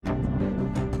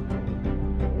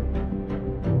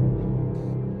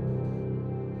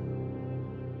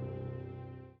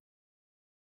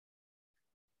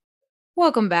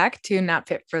Welcome back to Not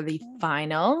Fit for the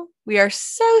Final. We are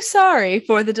so sorry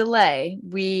for the delay.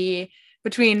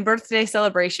 Between birthday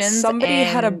celebrations Somebody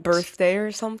had a and birthday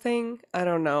or something. I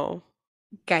don't know.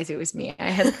 guys, it was me. I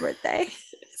had the birthday.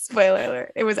 Spoiler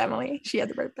alert. It was Emily. She had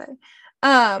the birthday.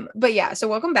 But yeah, so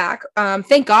welcome back.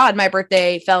 Thank God my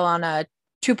birthday fell on a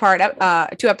two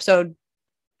episode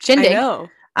I shindig. know.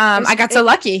 I got so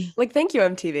lucky. Thank you,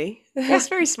 MTV. Yeah. That's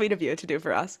very sweet of you to do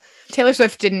for us. Taylor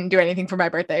Swift didn't do anything for my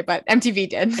birthday, but MTV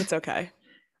did. It's okay.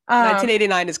 Um,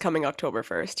 1989 is coming October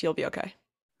 1st. You'll be okay.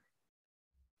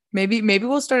 maybe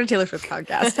we'll start a Taylor Swift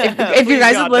podcast. If you Please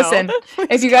guys would God, no. listen, if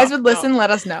Please you guys God, would no. listen,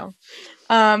 let us know.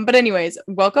 But anyways,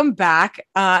 welcome back.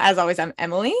 As always, I'm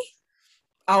Emily.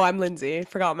 Oh, I'm Lindsay.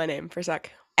 Forgot my name for a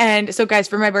sec. And so, guys,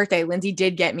 for my birthday, Lindsay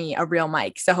did get me a real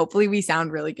mic. So hopefully we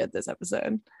sound really good this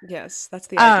episode. Yes, that's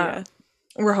the idea.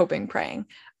 We're hoping, praying.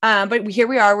 But here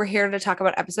we are. We're here to talk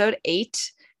about episode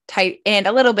 8 and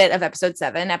a little bit of episode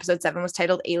 7. Episode 7 was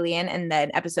titled Alien, and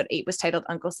then episode 8 was titled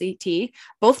Uncle CT.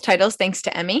 Both titles thanks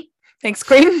to Emmy. Thanks,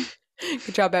 Queen.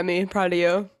 Good job, Emmy. Proud of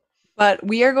you. But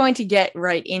we are going to get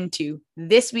right into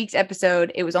this week's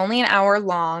episode. It was only an hour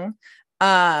long.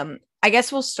 I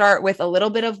guess we'll start with a little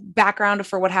bit of background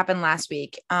for what happened last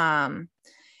week.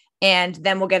 And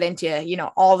then we'll get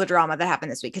into, all the drama that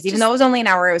happened this week. Because even though it was only an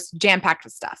hour, it was jam-packed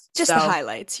with stuff. Just the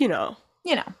highlights.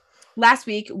 Last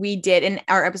week we did in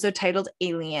our episode titled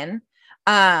Alien.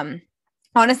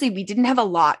 Honestly, we didn't have a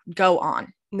lot go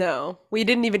on. No, we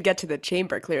didn't even get to the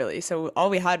chamber, clearly. So all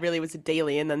we had really was a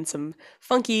daily and then some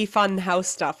funky, fun house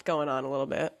stuff going on a little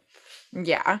bit.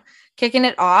 Yeah. Kicking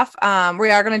it off. We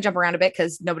are going to jump around a bit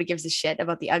because nobody gives a shit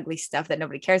about the ugly stuff that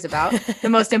nobody cares about. The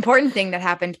most important thing that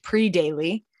happened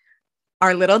pre-daily,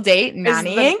 our little date,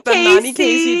 Nani and Casey. The Nani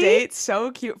Casey date,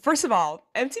 so cute. First of all,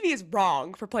 MTV is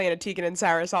wrong for playing a Tegan and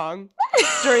Sarah song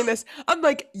during this. I'm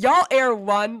like, y'all air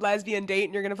one lesbian date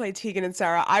and you're going to play Tegan and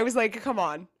Sarah. I was like, come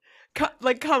on.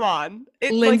 Come on.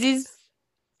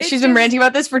 She's been ranting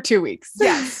about this for 2 weeks.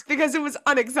 Yes, because it was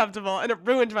unacceptable and it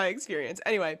ruined my experience.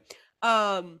 Anyway,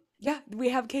 yeah, we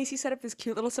have Casey set up this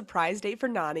cute little surprise date for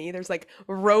Nani. There's like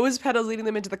rose petals leading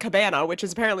them into the cabana, which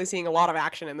is apparently seeing a lot of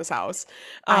action in this house.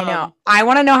 I know. I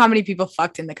want to know how many people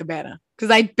fucked in the cabana because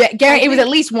I guarantee it was at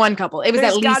least one couple. It was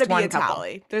at least one couple.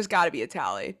 There's got to be a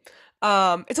tally.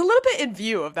 It's a little bit in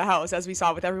view of the house, as we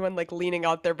saw with everyone like leaning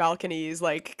out their balconies,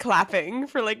 like clapping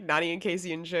for like Nani and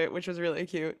Casey and shit, which was really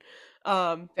cute.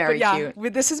 Very cute.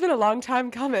 This has been a long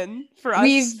time coming for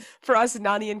us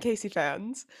Nani and Casey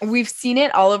fans. We've seen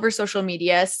it all over social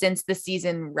media since the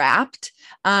season wrapped.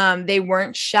 They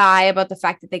weren't shy about the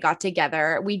fact that they got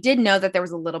together. We did know that there was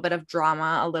a little bit of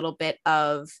drama, a little bit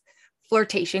of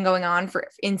flirtation going on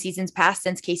in seasons past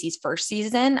since Casey's first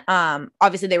season.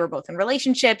 Obviously they were both in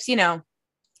relationships,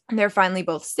 they're finally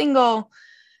both single.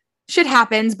 Shit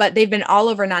happens, but they've been all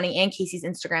over Nani and Casey's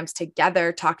Instagrams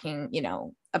together talking,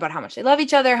 about how much they love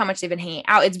each other, how much they've been hanging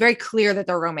out. It's very clear that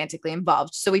they're romantically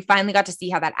involved. So we finally got to see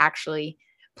how that actually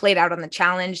played out on the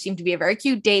challenge. Seemed to be a very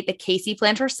cute date that Casey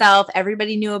planned herself.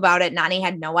 Everybody knew about it. Nani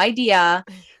had no idea.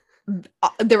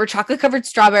 There were chocolate covered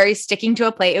strawberries sticking to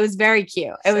a plate. It was very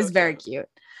cute. It was very cute.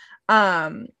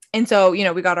 And so,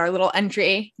 we got our little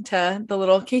entry to the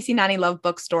little Casey Nani love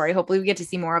book story. Hopefully we get to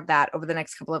see more of that over the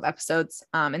next couple of episodes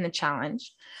in the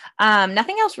challenge.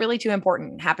 Nothing else really too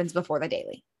important happens before the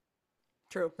daily.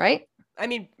 True. Right? I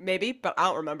mean, maybe, but I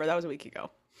don't remember. That was a week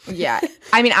ago. Yeah.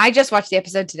 I mean, I just watched the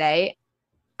episode today.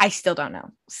 I still don't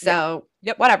know. So,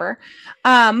 yep, whatever.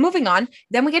 Moving on.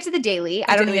 Then we get to the daily.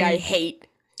 I didn't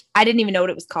even know what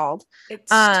it was called.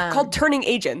 It's called Turning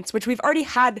Agents, which we've already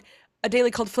had a daily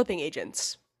called Flipping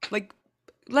Agents. Like,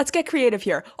 let's get creative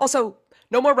here. Also,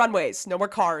 no more runways, no more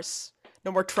cars,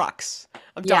 no more trucks.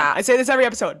 I'm done. I say this every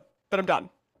episode, but I'm done.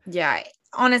 Yeah.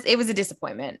 It was a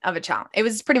disappointment of a challenge. It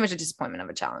was pretty much a disappointment of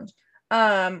a challenge.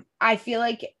 I feel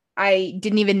like I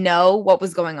didn't even know what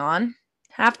was going on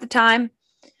half the time.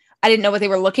 I didn't know what they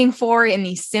were looking for in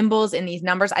these symbols, in these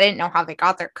numbers. I didn't know how they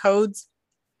got their codes.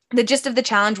 The gist of the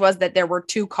challenge was that there were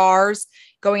two cars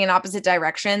going in opposite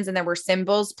directions and there were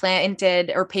symbols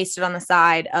planted or pasted on the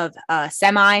side of a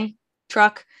semi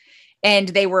truck. And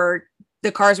the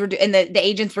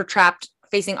agents were trapped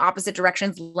facing opposite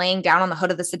directions, laying down on the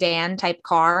hood of the sedan type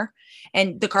car.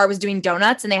 And the car was doing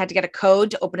donuts and they had to get a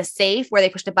code to open a safe where they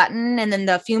pushed a button and then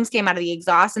the fumes came out of the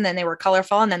exhaust and then they were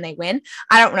colorful and then they win.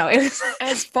 I don't know. It was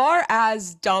as far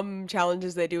as dumb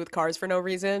challenges they do with cars for no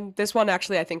reason. This one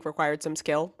actually, I think, required some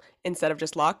skill instead of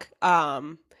just luck. But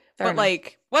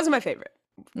wasn't my favorite.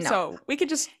 No. So we could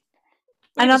just...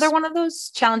 Another one of those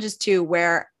challenges too,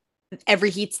 where every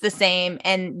heat's the same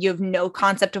and you have no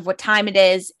concept of what time it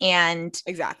is, and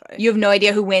exactly, you have no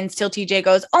idea who wins till TJ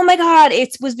goes, oh my god,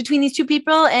 it was between these two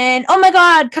people, and oh my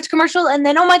god, cut to commercial, and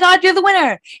then oh my god, you're the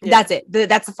winner. That's it.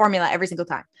 That's the formula every single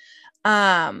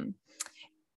time.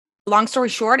 Long story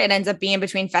short, it ends up being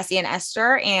between Fessy and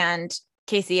Esther, and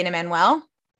Casey and Emmanuel.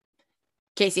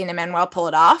 Casey and Emmanuel pull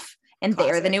it off, and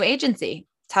they are the new agency.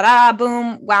 Ta-da,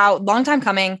 boom, wow, long time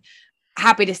coming.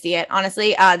 Happy to see it,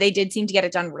 honestly. They did seem to get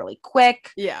it done really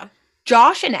quick. Yeah.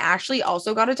 Josh and Ashley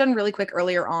also got it done really quick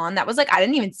earlier on. That was like, I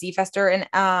didn't even see Fester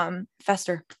and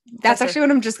Fester. That's actually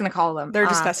what I'm just gonna call them. They're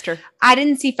just Fester. I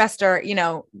didn't see Fester,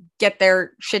 get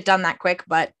their shit done that quick,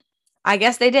 but I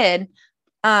guess they did.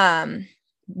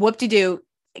 Whoop-de-doo.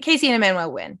 Casey and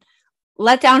Emmanuel win.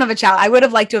 Letdown of a challenge. I would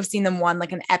have liked to have seen them won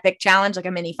like an epic challenge, like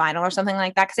a mini final or something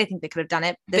like that, because I think they could have done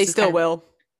it. They still will.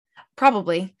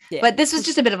 Probably. Yeah. But this was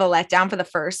just a bit of a letdown for the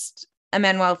first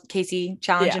Emmanuel Casey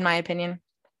challenge, in my opinion.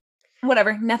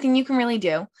 Whatever. Nothing you can really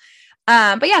do.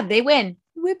 But yeah, they win.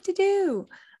 Whip-de-doo.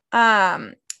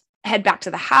 Head back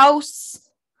to the house.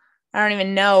 I don't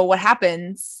even know what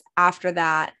happens after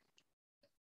that.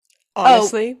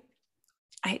 Honestly.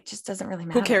 It just doesn't really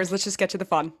matter. Who cares? Let's just get to the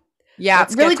fun. Yeah,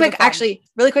 really quick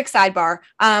sidebar.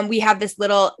 We have this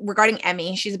little regarding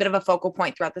Emmy. She's a bit of a focal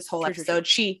point throughout this whole episode.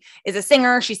 She is a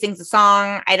singer. She sings a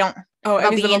song.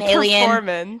 Emmy's being an alien.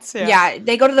 Performance. Yeah,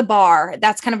 they go to the bar.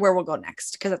 That's kind of where we'll go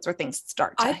next, because that's where things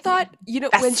start. I thought,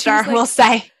 when she was we'll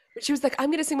say. She was like, I'm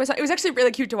going to sing my song. It was actually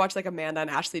really cute to watch like Amanda and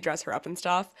Ashley dress her up and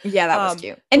stuff. Yeah, that was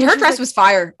cute. And her dress was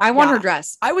fire. I want her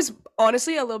dress. I was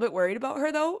honestly a little bit worried about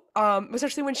her though.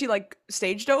 Especially when she like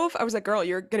stage dove. I was like, girl,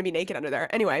 you're going to be naked under there.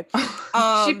 Anyway.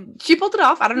 She pulled it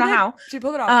off. I don't know how. She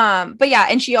pulled it off. But yeah,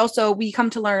 and we come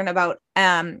to learn about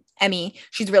Emmy.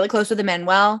 She's really close with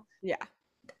Emmanuel. Yeah.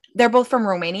 They're both from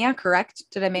Romania, correct?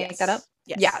 Did I make that up?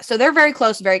 Yes. Yeah, so they're very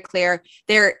close, very clear.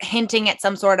 They're hinting at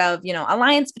some sort of,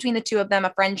 alliance between the two of them,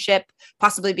 a friendship,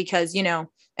 possibly because,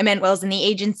 Emmanuel's in the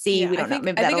agency. Yeah, we don't know.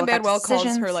 Maybe I think Emmanuel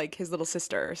calls her like his little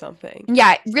sister or something.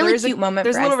 Yeah, really cute moment.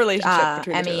 There's a little relationship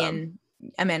between Emmy and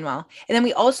Emmanuel. And then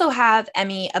we also have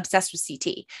Emmy obsessed with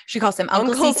CT. She calls him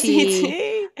Uncle CT.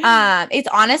 It's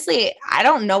honestly, I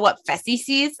don't know what Fessy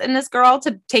sees in this girl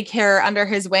to take her under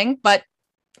his wing, but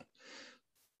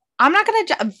I'm not going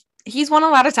to he's won a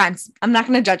lot of times. I'm not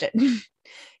going to judge it.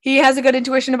 He has a good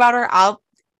intuition about her.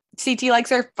 CT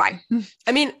likes her. Fine.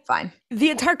 I mean, fine.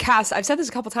 The entire cast, I've said this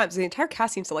a couple times, the entire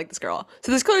cast seems to like this girl.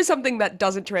 So there's clearly something that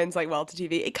doesn't translate well to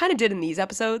TV. It kind of did in these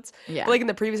episodes. Yeah. But like in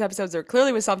the previous episodes, there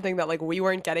clearly was something that like we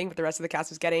weren't getting, but the rest of the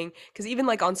cast was getting. Because even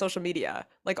like on social media,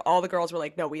 like all the girls were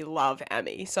like, no, we love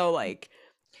Emmy. So like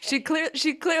she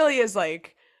clearly is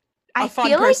like a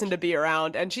fun person to be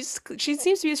around, and she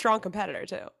seems to be a strong competitor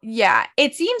too. Yeah,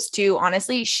 it seems too.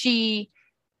 Honestly,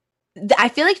 I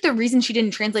feel like the reason she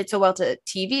didn't translate so well to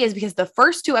TV is because the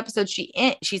first two episodes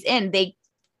she's in, they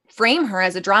frame her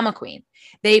as a drama queen.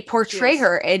 They portray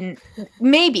her in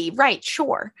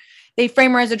they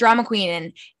frame her as a drama queen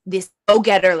and this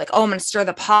go-getter, like, oh, I'm gonna stir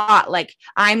the pot, like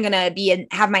I'm gonna be and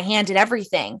have my hand in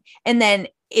everything. And then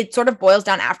it sort of boils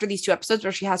down after these two episodes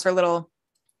where she has her little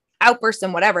outbursts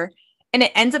and whatever, and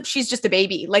it ends up she's just a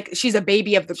baby. Like she's a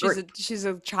baby of the group. She's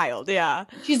a child. Yeah,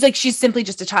 she's simply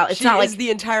just a child. It's not like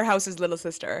the entire house's little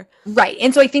sister, right?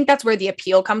 And so I think that's where the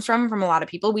appeal comes from a lot of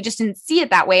people. We just didn't see it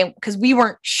that way because we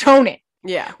weren't shown it.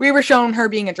 Yeah, we were shown her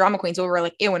being a drama queen, so we were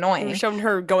like, ew, annoying. We were shown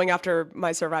her going after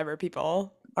My Survivor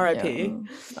people. R.I.P. Yeah.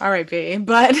 R.I.P.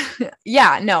 But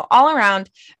yeah, no, all around,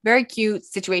 very cute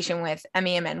situation with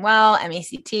Emmy Emmanuel, Emmy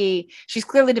CT. She's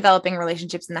clearly developing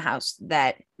relationships in the house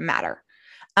that matter.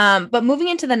 But moving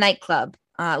into the nightclub,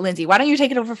 Lindsay, why don't you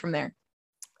take it over from there?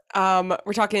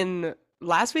 We're talking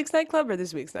last week's nightclub or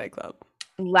this week's nightclub?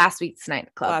 Last week's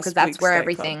nightclub, because that's where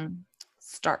everything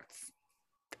starts.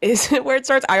 Is it where it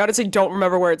starts? I honestly don't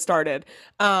remember where it started.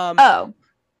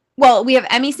 Well, we have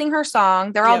Emmy sing her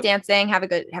song. They're all dancing, having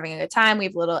a good time. We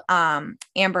have a little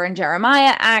Amber and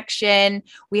Jeremiah action.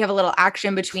 We have a little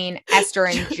action between Esther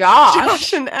and Josh.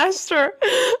 Josh and Esther.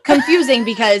 Confusing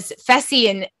because Fessy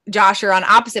and Josh are on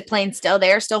opposite planes still.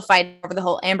 They are still fighting over the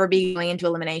whole Amber being going into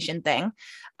elimination thing.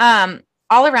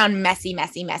 All around messy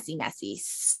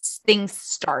things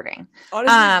starting.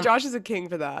 Honestly, Josh is a king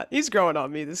for that. He's growing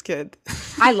on me, this kid.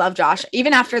 I love Josh.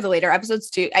 Even after the later episodes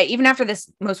too. Even after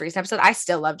this most recent episode, I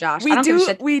still love Josh. We get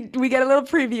a little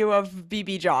preview of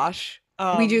BB Josh.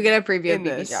 We do get a preview of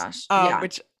BB Josh.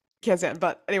 Which can't stand.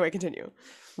 But anyway, continue.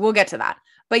 We'll get to that.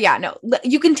 But yeah, no,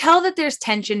 you can tell that there's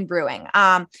tension brewing.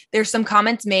 There's some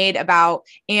comments made about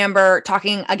Amber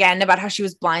talking again about how she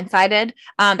was blindsided.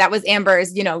 That was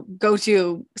Amber's,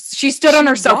 go-to. She stood on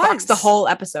her soapbox the whole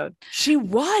episode. She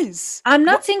was. I'm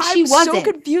not saying she wasn't. I'm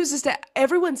so confused as to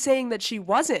everyone saying that she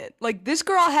wasn't. Like, this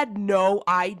girl had no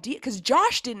idea, because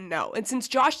Josh didn't know. And since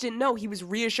Josh didn't know, he was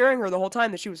reassuring her the whole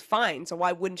time that she was fine. So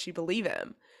why wouldn't she believe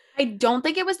him? I don't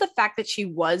think it was the fact that she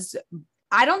was.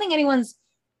 I don't think anyone's,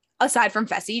 aside from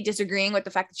Fessy, disagreeing with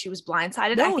the fact that she was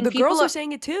blindsided. No, the girls are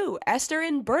saying it too. Esther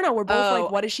and Berna were both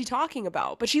like, what is she talking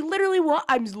about? But she literally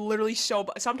I'm literally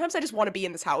sometimes I just want to be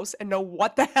in this house and know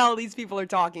what the hell these people are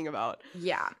talking about.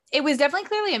 Yeah. It was definitely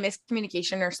clearly a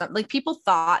miscommunication or something. Like, people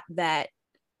thought that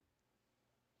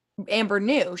Amber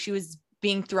knew she was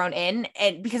being thrown in,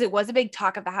 and because it was a big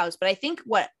talk of the house. But I think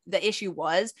what the issue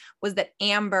was that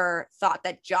Amber thought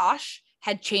that Josh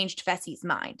had changed Fessy's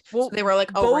mind. Well, so they were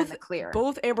like, we're in the clear.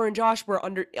 Both Amber and Josh were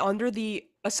under the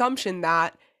assumption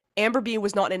that Amber B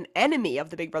was not an enemy of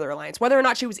the Big Brother Alliance. Whether or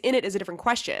not she was in it is a different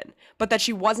question, but that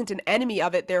she wasn't an enemy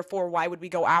of it, therefore why would we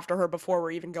go after her before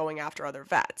we're even going after other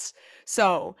vets?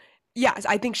 So yes,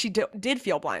 I think she did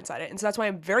feel blindsided, and so that's why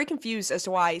I'm very confused as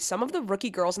to why some of the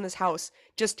rookie girls in this house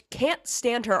just can't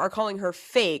stand her, are calling her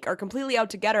fake, are completely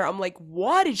out to get her. I'm like,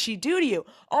 what did she do to you?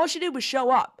 All she did was show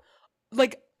up.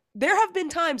 Like, there have been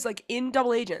times, like in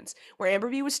Double Agents, where Amber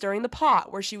B was stirring the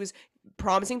pot, where she was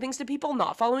promising things to people,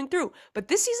 not following through. But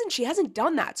this season, she hasn't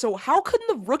done that. So how couldn't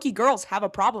the rookie girls have a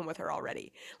problem with her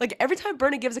already? Like, every time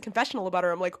Berna gives a confessional about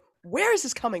her, I'm like, where is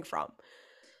this coming from?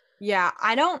 Yeah,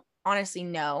 I don't honestly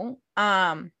know.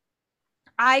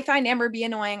 I find Amber B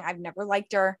annoying. I've never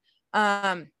liked her.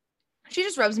 She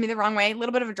just rubs me the wrong way. A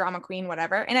little bit of a drama queen,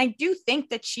 whatever. And I do think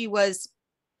that she was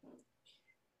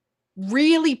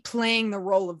really playing the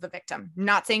role of the victim.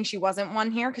 Not saying she wasn't one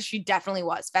here, because she definitely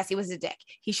was. Fessy was a dick.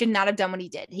 He should not have done what he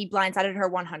did. He blindsided her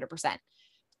 100%.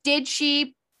 Did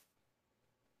she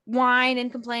whine and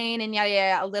complain and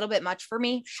yada, a little bit much for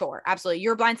me? Sure, absolutely.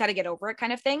 You're blindsided, get over it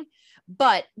kind of thing.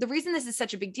 But the reason this is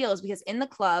such a big deal is because in the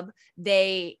club,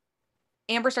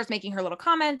 Amber starts making her little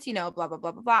comments, blah, blah, blah,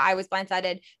 blah, blah. I was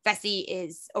blindsided. Fessy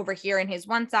is over here in his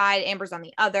one side. Amber's on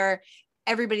the other.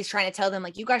 Everybody's trying to tell them,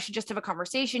 like, you guys should just have a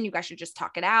conversation. You guys should just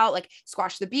talk it out, like,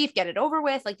 squash the beef, get it over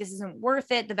with. Like, this isn't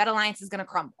worth it. The Vet Alliance is going to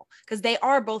crumble, because they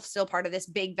are both still part of this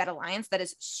big Vet Alliance that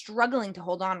is struggling to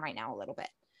hold on right now a little bit.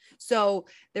 So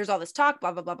there's all this talk,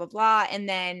 blah, blah, blah, blah, blah. And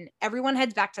then everyone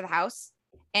heads back to the house,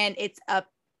 and it's a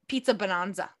pizza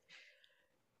bonanza.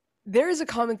 There is a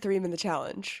common theme in the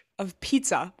challenge of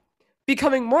pizza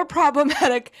becoming more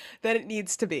problematic than it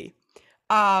needs to be.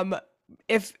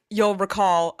 If you'll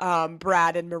recall,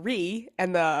 Brad and Marie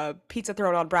and the pizza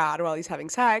thrown on Brad while he's having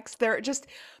sex, they're just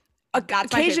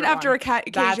occasion after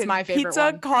occasion. That's my favorite pizza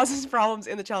one. Causes problems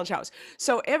in the challenge house.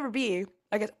 So Amber B,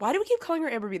 I guess, why do we keep calling her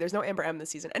Amber B? There's no Amber M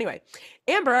this season. Anyway,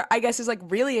 Amber, I guess, is like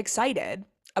really excited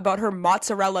about her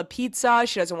mozzarella pizza.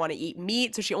 She doesn't want to eat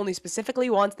meat, so she only specifically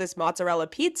wants this mozzarella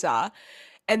pizza.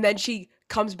 And then she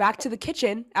comes back to the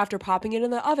kitchen after popping it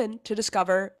in the oven to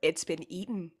discover it's been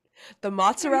eaten. The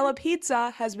mozzarella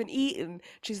pizza has been eaten.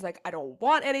 She's like, I don't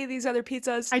want any of these other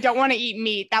pizzas. I don't want to eat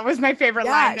meat. That was my favorite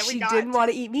line that we got. She didn't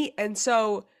want to eat meat. And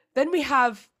so then we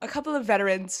have a couple of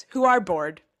veterans who are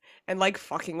bored and like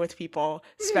fucking with people,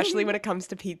 especially when it comes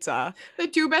to pizza. The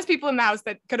two best people in the house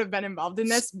that could have been involved in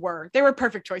this they were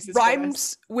perfect choices.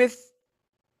 Rhymes with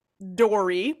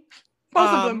Dory.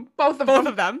 Both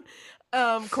of them.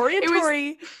 Corey and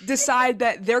Tori decide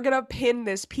that they're gonna pin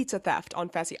this pizza theft on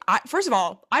Fessy. First of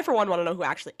all, I for one want to know who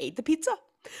actually ate the pizza.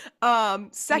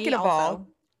 Second of all,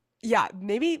 yeah,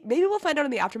 maybe we'll find out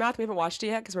in the aftermath. We haven't watched it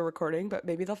yet because we're recording, but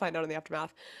maybe they'll find out in the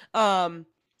aftermath.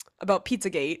 About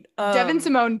Pizzagate. Devin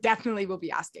Simone definitely will be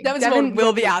asking. Devin Simone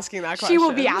will be asking that question. She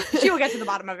will be asking. She will get to the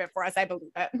bottom of it for us. I believe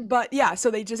it. But yeah,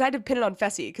 so they decided to pin it on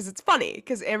Fessy because it's funny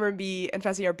because Amber B and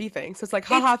Fessy are beefing. So it's like,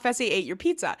 haha, Fessy ate your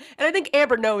pizza. And I think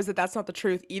Amber knows that that's not the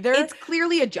truth either. It's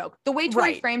clearly a joke. The way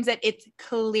Tori frames it, it's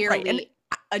clearly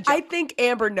a joke. I think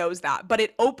Amber knows that, but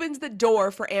it opens the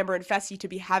door for Amber and Fessy to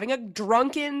be having a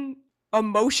drunken,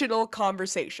 emotional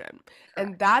conversation.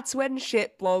 And that's when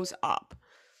shit blows up.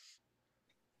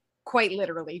 Quite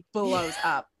literally blows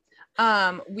up.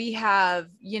 We have,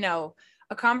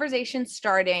 a conversation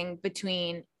starting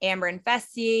between Amber and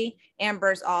Fessy.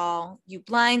 Amber's all, you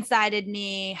blindsided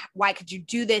me. Why could you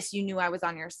do this? You knew I was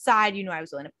on your side. You knew I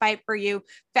was willing to fight for you.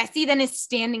 Fessy then is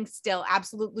standing still,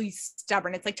 absolutely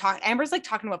stubborn. It's like Amber's like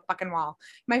talking to a fucking wall.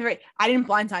 My favorite, I didn't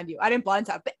blindside you. I didn't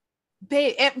blindside. But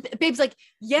Babe's like,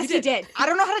 yes, you did. did. I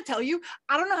don't know how to tell you.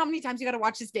 I don't know how many times you got to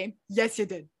watch this game. Yes, you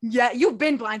did. Yeah, you've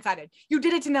been blindsided. You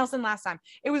did it to Nelson last time.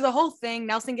 It was a whole thing.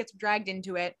 Nelson gets dragged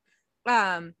into it.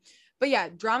 But yeah,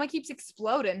 drama keeps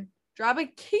exploding.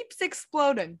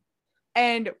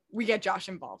 And we get Josh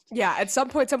involved. Yeah, at some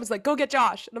point someone's like, go get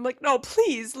Josh. And I'm like, no,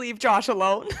 please leave Josh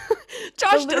alone.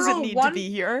 Josh doesn't need to be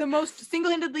here. The most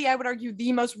single-handedly, I would argue,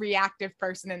 the most reactive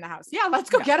person in the house. Yeah, let's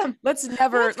go get him. Let's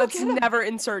never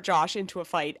insert Josh into a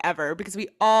fight ever, because we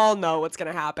all know what's going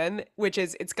to happen, which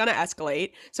is it's going to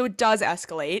escalate. So it does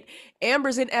escalate.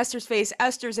 Amber's in Esther's face.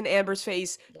 Esther's in Amber's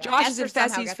face. Yeah, Josh Esther is in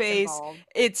Fessy's face. Involved.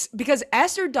 It's because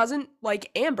Esther doesn't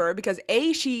like Amber because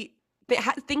A, she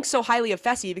thinks so highly of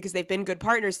Fessy because they've been good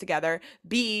partners together.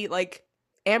 B, like,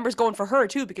 Amber's going for her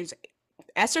too because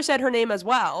Esther said her name as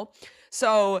well.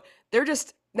 So they're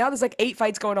just, now there's like 8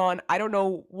 fights going on. I don't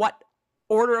know what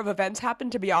order of events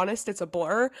happened, to be honest. It's a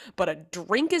blur, but a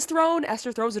drink is thrown.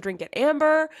 Esther throws a drink at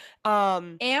Amber.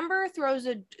 Amber throws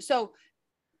so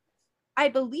I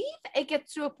believe it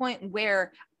gets to a point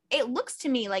where it looks to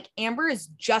me like Amber is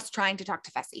just trying to talk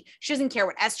to Fessy. She doesn't care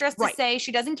what Esther has to say.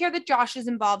 She doesn't care that Josh is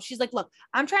involved. She's like, look,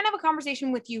 I'm trying to have a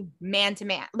conversation with you man to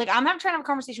man. Like, I'm trying to have a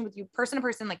conversation with you person to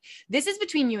person. Like, this is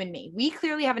between you and me. We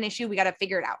clearly have an issue. We got to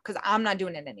figure it out because I'm not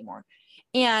doing it anymore.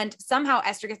 And somehow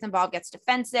Esther gets involved, gets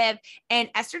defensive, and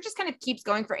Esther just kind of keeps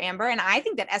going for Amber. And I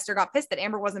think that Esther got pissed that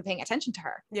Amber wasn't paying attention to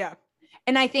her. Yeah.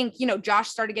 And I think, Josh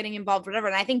started getting involved, whatever.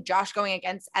 And I think Josh going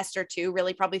against Esther too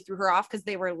really probably threw her off because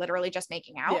they were literally just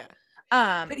making out.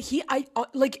 Yeah. But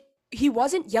he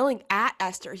wasn't yelling at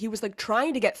Esther. He was like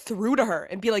trying to get through to her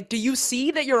and be like, do you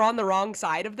see that you're on the wrong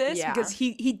side of this? Yeah. Because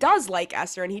he does like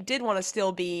Esther and he did want to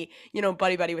still be,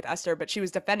 buddy with Esther, but she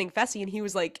was defending Fessy and he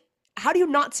was like, how do you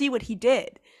not see what he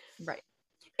did? Right.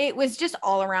 It was just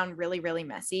all around really, really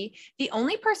messy. The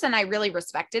only person I really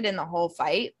respected in the whole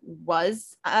fight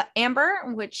was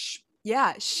Amber, which...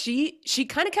 Yeah, she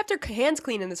kind of kept her hands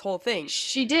clean in this whole thing.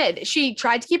 She did. She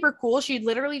tried to keep her cool. She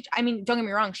literally, I mean, don't get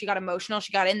me wrong. She got emotional.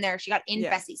 She got in there. She got in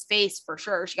Fessy's face for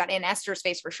sure. She got in Esther's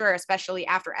face for sure, especially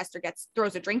after Esther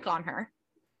throws a drink on her.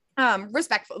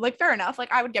 Respectful, like fair enough.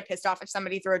 Like I would get pissed off if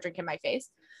somebody threw a drink in my face.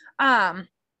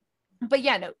 But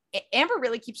yeah, no, Amber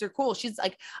really keeps her cool. She's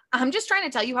like, I'm just trying to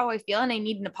tell you how I feel and I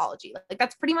need an apology. Like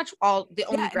that's pretty much all the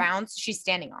only grounds she's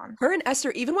standing on. Her and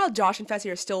Esther, even while Josh and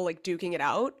Fessy are still like duking it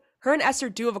out, her and Esther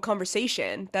do have a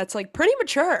conversation that's like pretty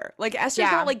mature. Like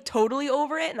Esther's not like totally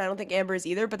over it, and I don't think Amber is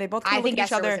either, but they both kind of look at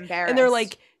each other and they're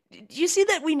like, do you see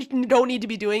that we don't need to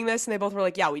be doing this? And they both were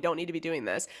like, yeah, we don't need to be doing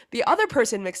this. The other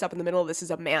person mixed up in the middle of this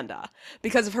is Amanda,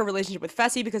 because of her relationship with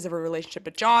Fessy, because of her relationship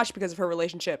with Josh, because of her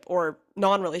relationship or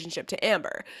non-relationship to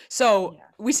Amber. So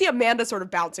we see Amanda sort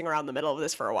of bouncing around the middle of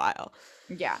this for a while.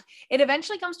 Yeah. It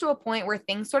eventually comes to a point where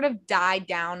things sort of die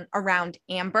down around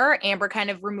Amber. Amber kind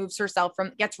of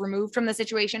gets removed from the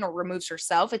situation or removes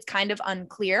herself. It's kind of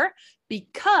unclear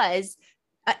because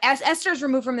Esther's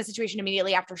removed from the situation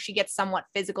immediately after she gets somewhat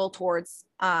physical towards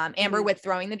Amber with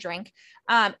throwing the drink.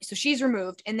 So she's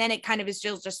removed, and then it kind of is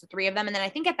still just the 3 of them. And then I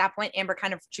think at that point, Amber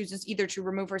kind of chooses either to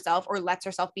remove herself or lets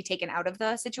herself be taken out of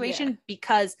the situation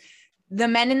because the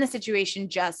men in the situation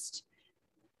just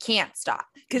can't stop.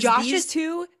 Because these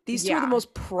two are the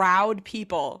most proud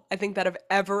people I think that have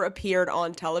ever appeared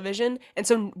on television. And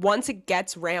so once it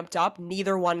gets ramped up,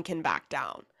 neither one can back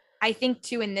down. I think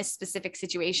too, in this specific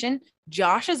situation,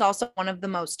 Josh is also one of the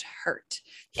most hurt.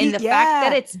 In the fact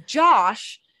that it's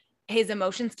Josh, his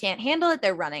emotions can't handle it.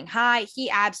 They're running high.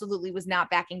 He absolutely was not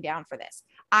backing down for this.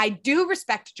 I do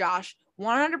respect Josh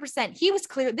 100%. He was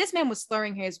clear. This man was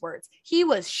slurring his words. He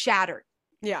was shattered.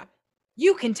 Yeah.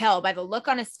 You can tell by the look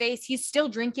on his face. He's still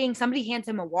drinking. Somebody hands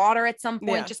him a water at some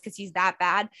point just because he's that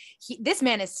bad. This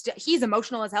man is he's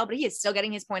emotional as hell, but he is still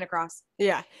getting his point across.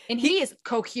 Yeah. And he is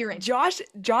coherent. Josh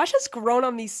has grown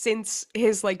on me since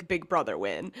his like Big Brother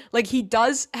win. Like he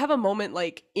does have a moment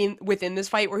like within this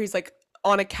fight where he's like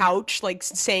on a couch, like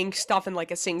saying stuff in like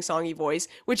a sing-songy voice,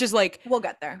 which is like, we'll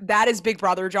get there. That is Big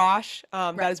Brother Josh.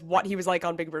 Right. That is what he was like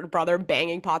on Big Brother,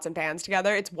 banging pots and pans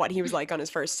together. It's what he was like on his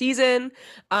first season.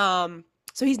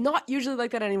 So he's not usually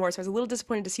like that anymore. So I was a little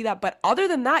disappointed to see that. But other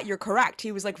than that, you're correct.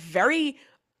 He was like very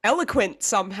eloquent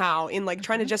somehow in like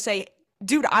trying to just say,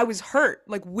 dude, I was hurt.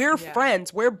 Like we're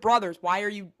friends, we're brothers. Why are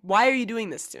you doing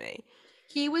this to me?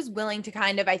 He was willing to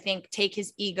kind of, I think, take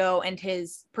his ego and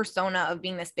his persona of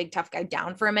being this big tough guy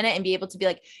down for a minute and be able to be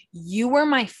like, you were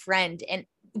my friend and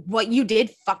what you did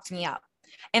fucked me up.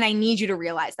 And I need you to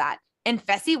realize that. And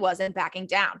Fessy wasn't backing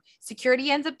down.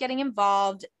 Security ends up getting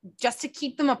involved just to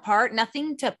keep them apart,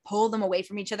 nothing to pull them away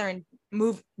from each other and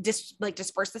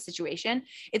disperse the situation.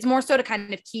 It's more so to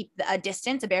kind of keep a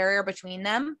distance, a barrier between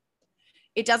them.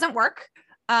 It doesn't work.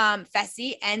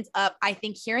 Fessy ends up, I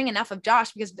think, hearing enough of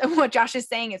Josh because what Josh is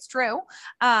saying is true.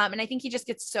 And I think he just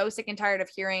gets so sick and tired of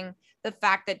hearing the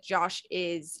fact that Josh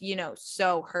is, you know,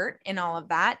 so hurt and all of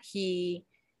that. He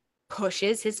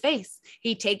pushes his face.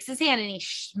 He takes his hand and he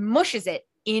smushes it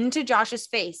into Josh's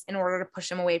face in order to push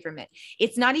him away from it.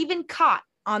 It's not even caught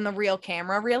on the real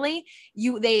camera, really.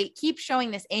 They keep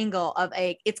showing this angle of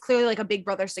it's clearly like a Big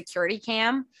Brother security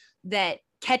cam that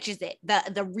catches it,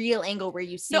 the real angle where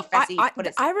you see Fessy put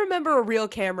his... I remember a real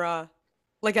camera,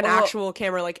 like an actual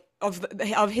camera, like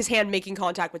of his hand making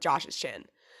contact with Josh's chin.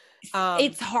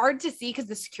 It's hard to see because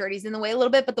the security's in the way a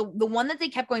little bit, but the one that they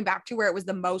kept going back to where it was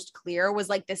the most clear was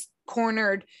like this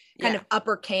cornered kind of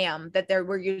upper cam that they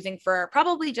were using for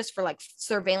probably just for like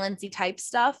surveillance-y type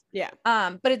stuff. Yeah.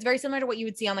 But it's very similar to what you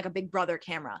would see on like a Big Brother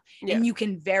camera. Yeah. And you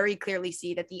can very clearly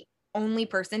see that the only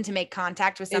person to make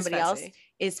contact with somebody else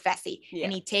is Fessy. Yeah.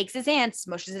 And he takes his hand,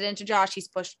 smushes it into Josh. He's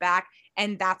pushed back.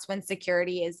 And that's when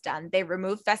security is done. They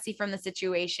remove Fessy from the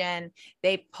situation.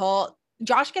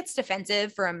 Josh gets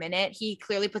defensive for a minute. He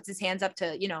clearly puts his hands up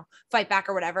to, you know, fight back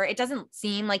or whatever. It doesn't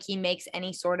seem like he makes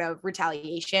any sort of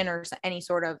retaliation or any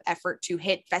sort of effort to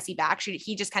hit Fessy back.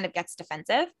 He just kind of gets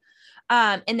defensive.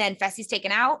 And then Fessy's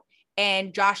taken out.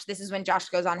 And this is when Josh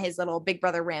goes on his little Big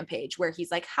Brother rampage where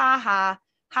he's like, ha,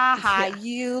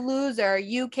 you loser,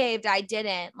 you caved, I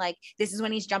didn't. Like, this is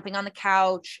when he's jumping on the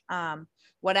couch,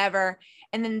 whatever.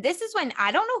 And then this is when,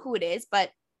 I don't know who it is,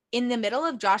 but in the middle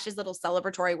of Josh's little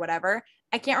celebratory whatever,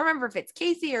 I can't remember if it's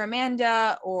Casey or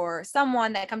Amanda or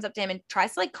someone that comes up to him and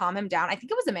tries to like calm him down. I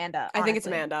think it was Amanda. Honestly. I think it's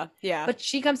Amanda. Yeah. But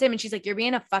she comes to him and she's like, you're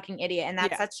being a fucking idiot. And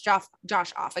that sets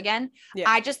Josh off again. Yeah.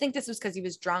 I just think this was because he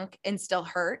was drunk and still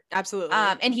hurt. Absolutely.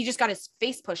 And he just got his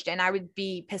face pushed in. I would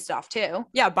be pissed off too.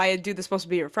 Yeah. By a dude that's supposed to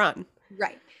be your friend.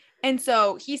 Right. And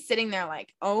so he's sitting there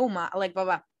like, oh my, like, blah,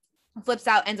 blah. Flips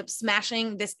out, ends up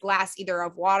smashing this glass either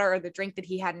of water or the drink that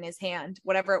he had in his hand,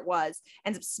 whatever it was,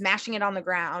 ends up smashing it on the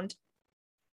ground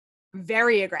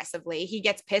very aggressively. He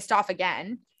gets pissed off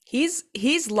again. He's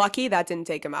lucky that didn't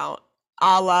take him out,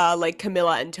 a la like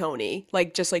Camilla and Tony,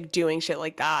 like just like doing shit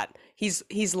like that.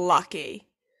 He's lucky.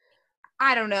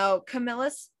 I don't know.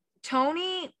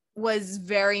 Tony was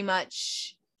very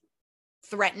much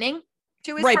threatening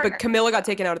to his partner. But Camilla got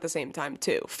taken out at the same time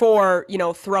too for, you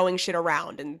know, throwing shit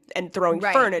around and throwing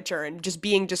furniture and just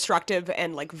being destructive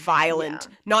and like violent,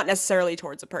 not necessarily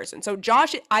towards a person. So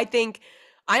Josh, I think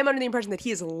I am under the impression that he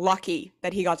is lucky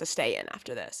that he got to stay in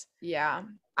after this. Yeah.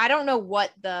 I don't know what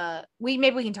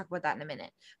maybe we can talk about that in a minute,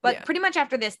 but pretty much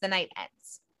after this, the night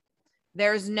ends.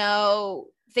 There's no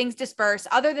things disperse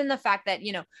other than the fact that,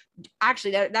 you know,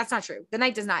 actually that's not true. The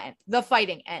night does not end. The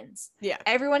fighting ends. Yeah.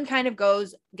 Everyone kind of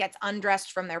gets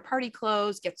undressed from their party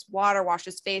clothes, gets water,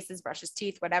 washes faces, brushes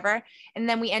teeth, whatever. And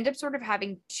then we end up sort of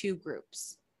having two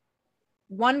groups.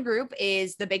 One group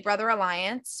is the Big Brother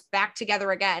Alliance back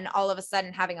together again, all of a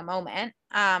sudden having a moment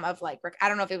of like, I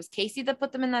don't know if it was Casey that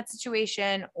put them in that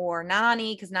situation or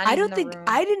Nany, because Nany's in the room.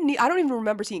 I don't even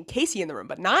remember seeing Casey in the room,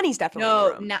 but Nany's definitely in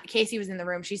the room. No, Casey was in the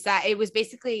room. She sat, it was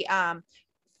basically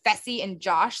Fessy and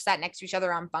Josh sat next to each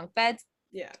other on bunk beds.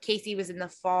 Yeah. Casey was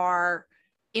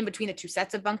in between the two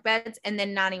sets of bunk beds, and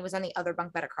then Nany was on the other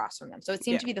bunk bed across from them. So it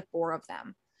seemed to be the four of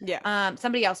them. Yeah.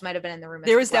 Somebody else might have been in the room.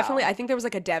 There was definitely, I think there was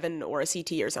like a Devin or a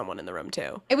CT or someone in the room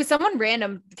too. It was someone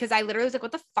random because I literally was like,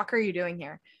 what the fuck are you doing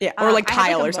here? Yeah. Or like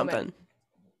Kyle or something.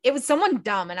 It was someone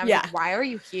dumb. And I was like, why are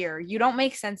you here? You don't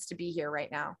make sense to be here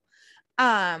right now.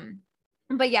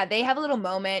 But yeah, they have a little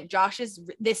moment.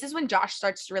 This is when Josh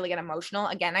starts to really get emotional.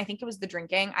 Again, I think it was the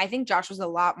drinking. I think Josh was a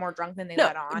lot more drunk than they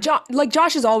let on.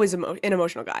 Josh is always an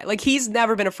emotional guy. Like he's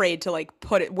never been afraid to like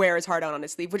wear his heart out on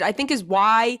his sleeve, which I think is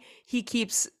why he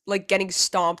keeps like getting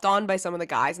stomped on by some of the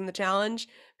guys in the challenge,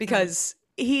 because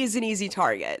he's an easy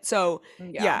target. So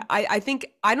I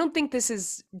don't think this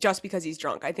is just because he's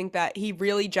drunk. I think that he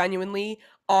really genuinely,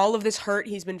 all of this hurt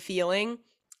he's been feeling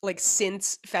like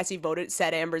since Fessy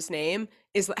said Amber's name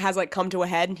has like come to a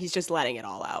head, and he's just letting it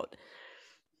all out.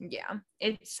 Yeah,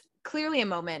 it's clearly a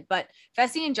moment, but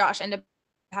Fessy and Josh end up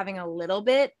having a little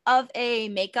bit of a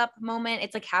makeup moment.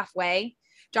 It's like halfway.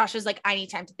 Josh is like, I need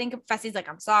time to think. Fessy's like,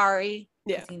 I'm sorry.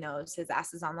 Yeah. He knows his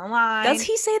ass is on the line. Does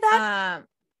he say that?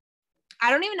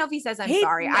 I don't even know if he says I'm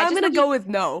sorry. I'm going to go with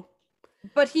no.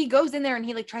 But he goes in there and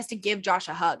he like tries to give Josh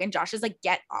a hug, and Josh is like,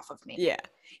 get off of me. Yeah.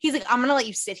 He's like, I'm going to let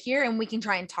you sit here and we can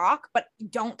try and talk, but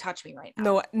don't touch me right now.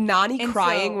 No, Nany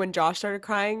crying when Josh started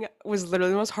crying was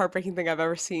literally the most heartbreaking thing I've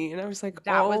ever seen. I was like,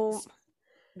 that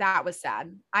was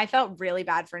sad. I felt really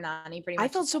bad for Nany pretty much. I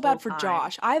felt so bad for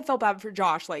Josh. I felt bad for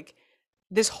Josh like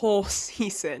this whole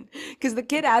season, because the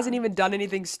kid hasn't even done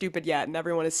anything stupid yet and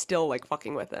everyone is still like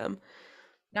fucking with him.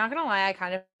 Not gonna lie, I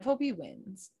kind of hope he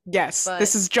wins. Yes, But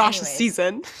this is Josh's anyways,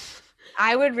 season.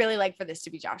 I would really like for this to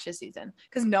be Josh's season.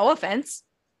 Because no offense,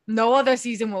 no other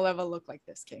season will ever look like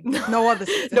this, King. No other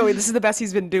season. No, this is the best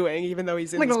he's been doing, even though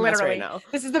he's in like this mess literally right now.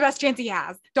 this is the best chance he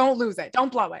has. Don't lose it.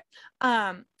 Don't blow it.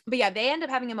 But yeah, they end up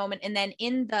having a moment, and then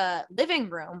in the living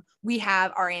room we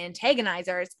have our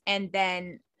antagonizers, and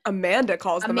then Amanda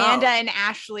calls them out. Amanda and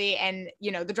Ashley, and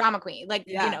you know, the drama queen, like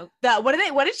Yeah. you know, the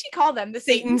what did she call them? The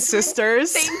Satan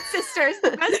sisters. Satan sisters.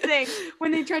 The best thing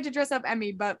when they tried to dress up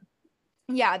Emmy. But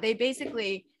yeah, they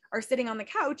basically are sitting on the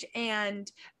couch,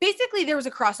 and basically there was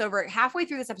a crossover halfway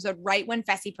through this episode, right when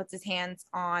Fessy puts his hands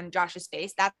on Josh's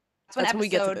face. That's when we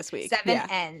get to this week. 7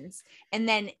 ends, and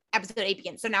then episode 8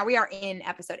 begins. So now we are in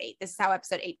episode 8. This is how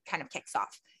episode 8 kind of kicks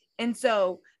off. And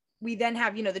so we then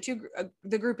have, you know,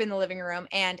 the group in the living room,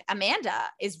 and Amanda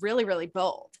is really, really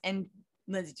bold. And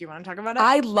Lindsay, do you want to talk about it?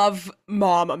 I love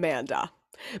Mom Amanda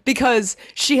because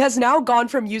she has now gone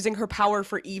from using her power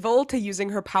for evil to using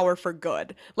her power for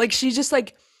good. Like, she's just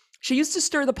like, she used to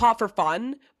stir the pot for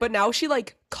fun, but now she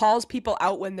like calls people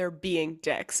out when they're being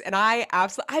dicks. And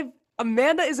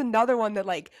Amanda is another one that,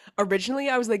 like, originally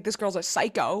I was like, this girl's a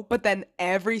psycho, but then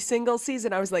every single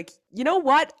season I was like, you know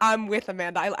what? I'm with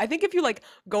Amanda. I think if you like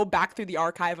go back through the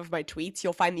archive of my tweets,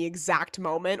 you'll find the exact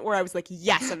moment where I was like,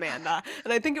 yes, Amanda.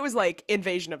 And I think it was like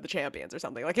Invasion of the Champions or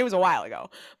something. Like, it was a while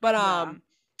ago. But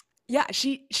yeah,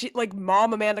 she like,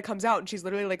 Mom Amanda comes out and she's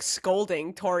literally like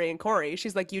scolding Tori and Corey.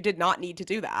 She's like, you did not need to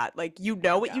do that. Like, you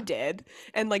know what you did.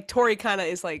 And like, Tori kind of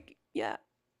is like, yeah,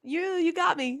 you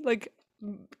got me. Like,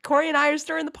 Corey and I are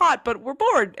stirring the pot, but we're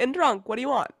bored and drunk. What do you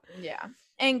want? Yeah.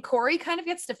 And Corey kind of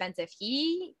gets defensive.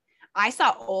 I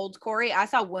saw old Corey. I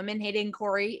saw women hating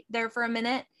Corey there for a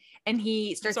minute, and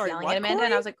he starts yelling at Amanda. Corey?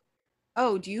 And I was like,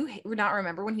 oh, do you not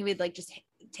remember when he would like just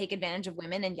take advantage of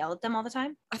women and yell at them all the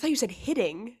time? I thought you said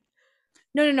hitting.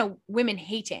 No, women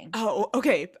hating. Oh,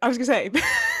 okay. I was gonna say,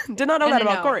 did not know that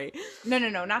about Corey. No,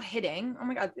 not hitting. Oh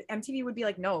my God, MTV would be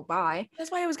like, no, bye.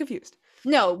 That's why I was confused.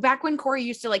 No, back when Corey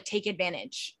used to like take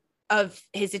advantage of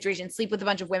his situation, sleep with a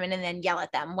bunch of women, and then yell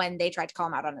at them when they tried to call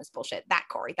him out on his bullshit. That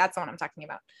Corey, that's the one I'm talking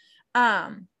about.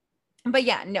 But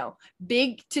yeah, no,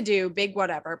 big to do, big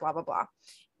whatever, blah blah blah.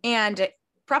 And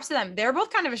props to them. They're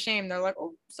both kind of ashamed. They're like,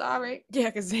 oh, sorry. Yeah,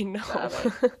 because they know.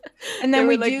 And then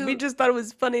we just thought it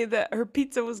was funny that her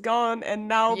pizza was gone, and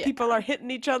now people are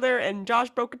hitting each other, and Josh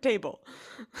broke a table.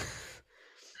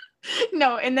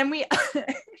 No, and then we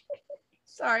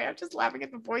sorry, I'm just laughing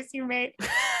at the voice you made.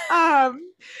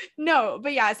 No,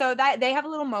 but yeah, so that they have a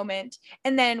little moment,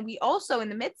 and then we also, in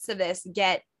the midst of this,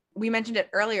 we mentioned it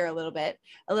earlier a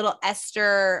little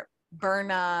Esther,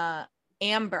 Berna,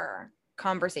 Amber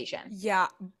conversation. Yeah,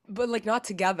 but like not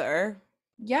together.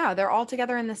 Yeah, they're all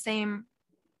together in the same.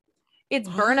 It's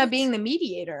Berna being the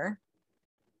mediator.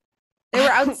 They were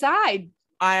outside.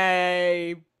 We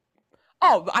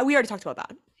already talked about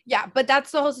that. Yeah, but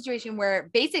that's the whole situation where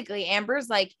basically Amber's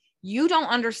like, you don't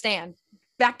understand.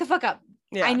 Back the fuck up.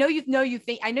 Yeah. I know you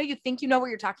think you know what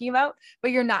you're talking about,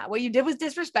 but you're not. What you did was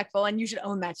disrespectful, and you should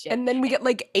own that shit. And then we get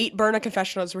like 8 Berna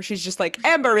confessionals where she's just like,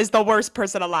 Amber is the worst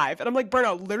person alive. And I'm like,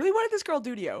 Berna, literally, what did this girl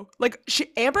do to you? Like,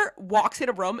 Amber walks in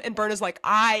a room and Berna's like,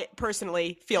 I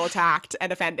personally feel attacked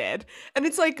and offended. And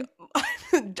it's like,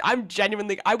 I'm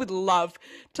genuinely, I would love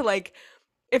to like,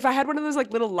 if I had one of those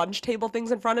like little lunch table things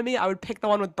in front of me, I would pick the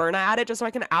one with Berna at it just so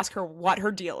I can ask her what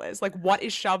her deal is. Like, what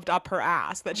is shoved up her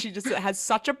ass that she just has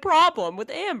such a problem with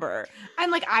Amber? I'm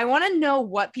like, I want to know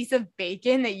what piece of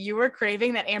bacon that you were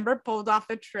craving that Amber pulled off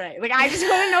the tray. Like, I just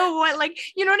want to know what, like,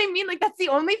 you know what I mean? Like, that's the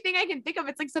only thing I can think of.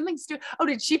 It's like something stupid. Oh,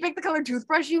 did she pick the color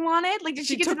toothbrush you wanted? Like, did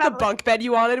she get took the bunk bed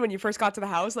you wanted when you first got to the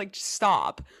house? Like, just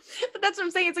stop. But that's what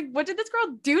I'm saying. It's like, what did this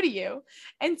girl do to you?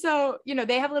 And so, you know,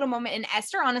 they have a little moment, and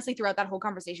Esther, honestly, throughout that whole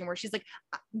conversation where she's like,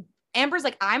 Amber's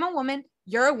like, I'm a woman,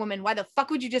 you're a woman, why the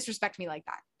fuck would you disrespect me like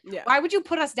that? Yeah. Why would you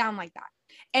put us down like that?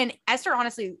 And Esther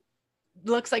honestly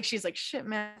looks like she's like, shit,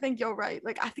 man, I think you're right.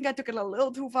 Like, I think I took it a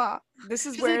little too far. This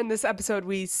is where in this episode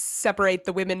we separate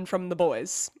the women from the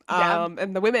boys.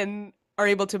 And the women are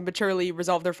able to maturely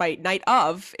resolve their fight night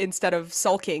of instead of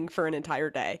sulking for an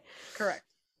entire day. Correct.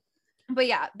 But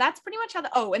yeah, that's pretty much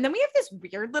how and then we have this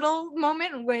weird little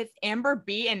moment with Amber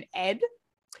B and Ed.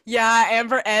 Yeah,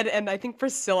 Amber, Ed, and I think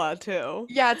Priscilla too.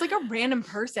 Yeah, it's like a random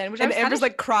person. And Amber's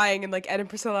like crying, and like Ed and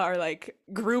Priscilla are like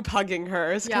group hugging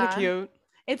her. It's kind of cute.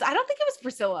 I don't think it was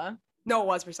Priscilla. No, it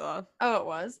was Priscilla. Oh, it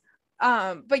was.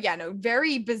 But yeah, no,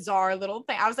 very bizarre little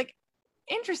thing. I was like,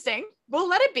 interesting. We'll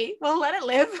let it be. We'll let it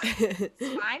live.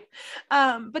 It's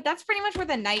fine. But that's pretty much where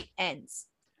the night ends.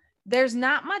 There's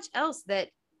not much else that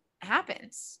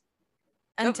happens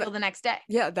until the next day.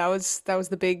 Yeah, that was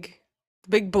the big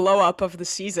Big blow up of the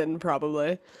season,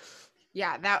 probably.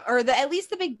 Yeah, that or at least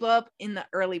the big blow up in the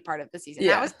early part of the season.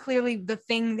 Yeah. That was clearly the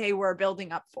thing they were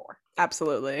building up for.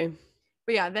 Absolutely.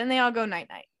 But yeah, then they all go night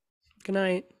night. Good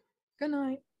night. Good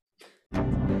night.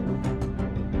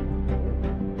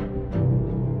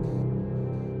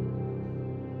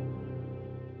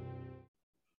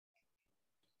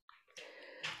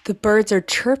 The birds are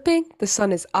chirping. The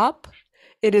sun is up.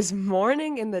 It is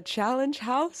morning in the challenge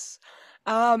house.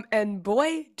 And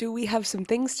boy, do we have some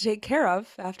things to take care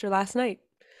of after last night.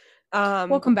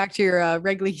 Welcome back to your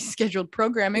regularly scheduled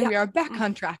programming. Yeah. We are back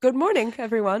on track. Good morning,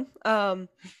 everyone.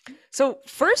 So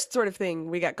first sort of thing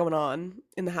we got going on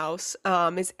in the house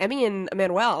is Emmy and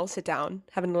Emmanuel sit down,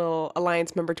 having a little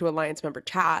alliance member to alliance member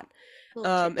chat.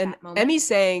 And Emmy's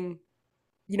saying,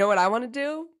 you know what I want to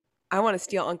do? I want to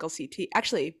steal Uncle CT.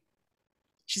 Actually,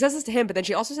 she says this to him, but then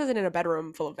she also says it in a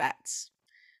bedroom full of vets,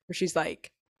 where she's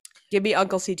like, give me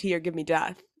Uncle CT or give me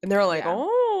death. And they're like,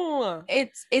 oh.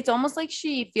 It's almost like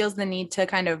she feels the need to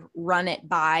kind of run it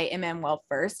by Emmanuel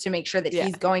first to make sure that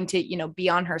he's going to, be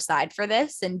on her side for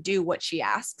this and do what she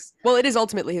asks. Well, it is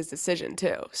ultimately his decision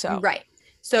too. So right.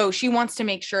 So she wants to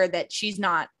make sure that she's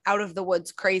not out of the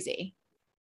woods crazy.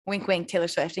 Wink, wink, Taylor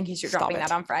Swift, in case you're dropping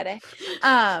that on Friday.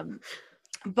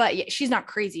 But yeah, she's not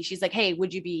crazy. She's like, hey,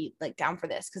 would you be like down for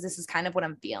this? Because this is kind of what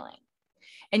I'm feeling.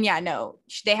 And yeah, no,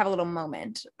 they have a little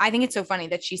moment. I think it's so funny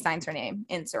that she signs her name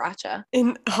in sriracha.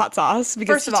 In hot sauce.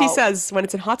 Because she says when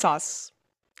it's in hot sauce,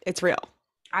 it's real.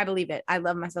 I believe it. I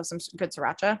love myself some good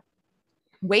sriracha.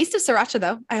 Waste of sriracha,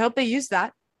 though. I hope they use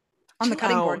that on the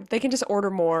cutting board. They can just order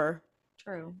more.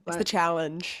 True. It's the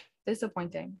challenge.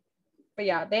 Disappointing. But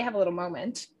yeah, they have a little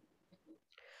moment.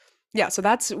 Yeah, so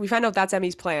we find out that's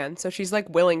Emmy's plan. So she's like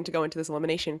willing to go into this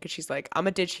elimination because she's like, I'm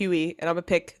gonna ditch Huey and I'm gonna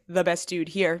pick the best dude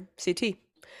here, CT.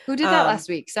 Who did that last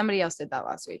week? Somebody else did that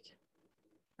last week.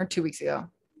 Or 2 weeks ago.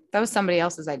 That was somebody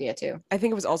else's idea too. I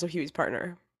think it was also Huey's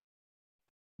partner.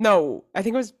 No, I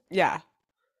think it was, yeah.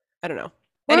 I don't know.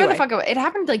 Anyway. The fuck it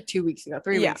happened like 2 weeks ago,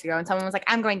 3 weeks ago, and someone was like,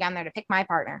 I'm going down there to pick my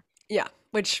partner. Yeah,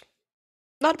 which,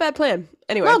 not a bad plan.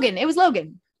 Anyway. Logan. It was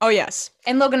Logan. Oh, yes.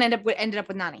 And Logan ended up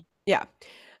with Nany. Yeah.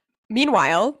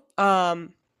 Meanwhile,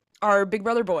 our Big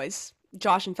Brother boys,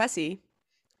 Josh and Fessy,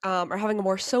 are having a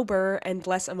more sober and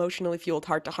less emotionally fueled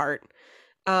heart-to-heart.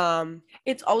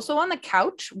 It's also on the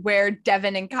couch where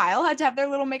Devin and Kyle had to have their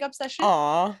little makeup session.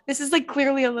 Aw. This is like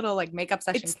clearly a little like makeup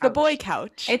session. It's couch. The boy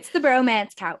couch. It's the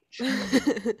bromance couch.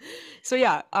 So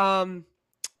yeah,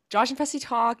 Josh and Fessy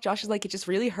talk. Josh is like, it just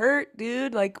really hurt,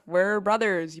 dude. Like, we're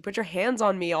brothers. You put your hands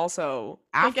on me also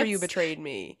after you betrayed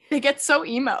me. They get so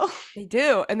emo. They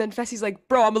do. And then Fessy's like,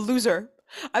 bro, I'm a loser.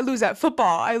 I lose at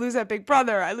football. I lose at Big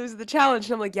Brother. I lose at the challenge.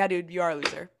 And I'm like, yeah, dude, you are a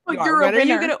loser. When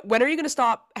are you gonna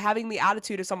stop having the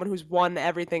attitude of someone who's won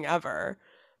everything ever?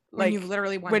 Like, you've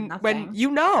literally won nothing. When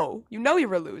you know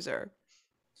you're a loser.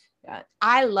 Yeah.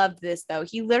 I loved this though.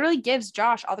 He literally gives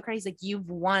Josh all the credit. He's like, you've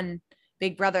won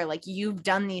Big Brother, like you've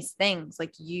done these things,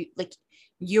 like you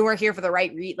are here for the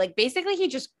right reason. Like basically he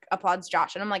just applauds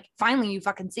Josh, and I'm like, finally you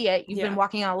fucking see it. You've been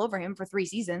walking all over him for 3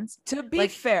 seasons. To be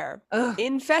fair,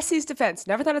 in Fessy's defense,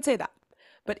 never thought I'd say that,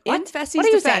 but in Fessy's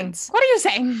defense, what are you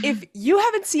saying? If you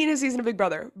haven't seen a season of Big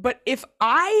Brother, but if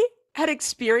I had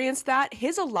experienced that,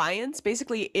 his alliance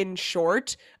basically, in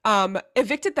short,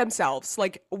 evicted themselves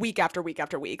like week after week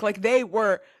after week. Like they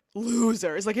were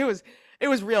losers. Like it was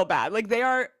real bad. Like they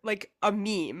are like a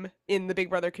meme in the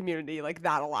Big Brother community, like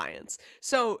that alliance.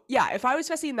 So yeah, if I was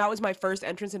Fessy and that was my first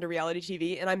entrance into reality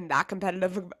TV and I'm that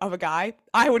competitive of a guy,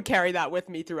 I would carry that with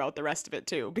me throughout the rest of it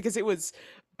too, because it was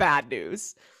bad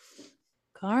news.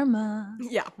 Karma.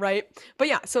 Yeah, right. But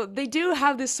yeah, so they do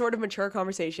have this sort of mature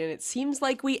conversation. It seems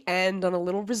like we end on a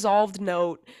little resolved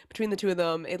note between the two of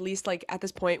them, at least like at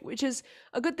this point, which is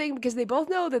a good thing because they both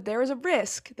know that there is a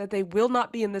risk that they will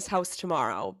not be in this house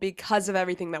tomorrow because of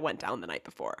everything that went down the night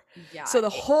before. Yeah. So the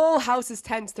whole house is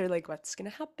tense. They're like, what's going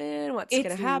to happen? What's going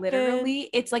to happen? Literally,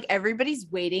 it's like everybody's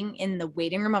waiting in the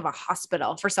waiting room of a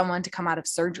hospital for someone to come out of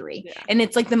surgery. Yeah. And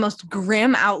it's like the most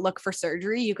grim outlook for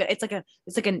surgery. It's like a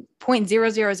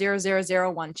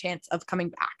 0.000001 chance of coming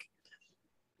back.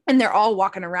 And they're all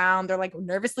walking around. They're like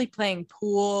nervously playing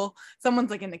pool. Someone's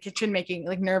like in the kitchen making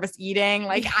like nervous eating.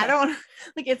 Like, yeah. I don't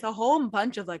like, it's a whole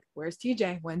bunch of like, where's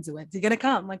TJ? When's he gonna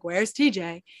come? Like, where's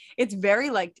TJ? It's very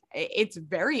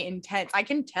intense. I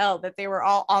can tell that they were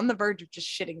all on the verge of just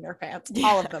shitting their pants. Yeah.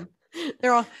 All of them.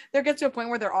 There gets to a point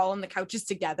where they're all on the couches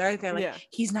together. They're like,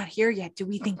 he's not here yet. Do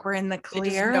we think we're in the clear? They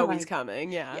just know he's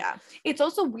coming. Yeah. Yeah. It's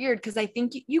also weird because I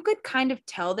think you could kind of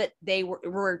tell that they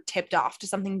were tipped off to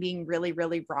something being really,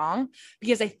 really wrong,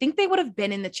 because I think they would have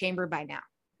been in the chamber by now.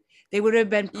 They would have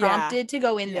been Yeah. prompted to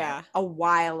go in there Yeah. a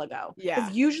while ago. Yeah.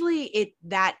 Because usually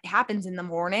that happens in the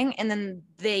morning and then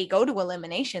they go to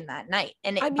elimination that night.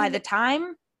 And I by mean, the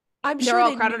time I'm they're sure all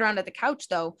they crowded knew. around at the couch,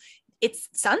 though, it's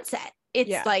sunset. It's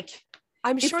Yeah. like,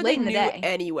 I'm it's sure late they in the knew day.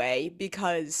 anyway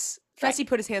because Right. Fessy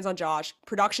put his hands on Josh.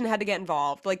 Production had to get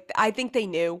involved. Like, I think they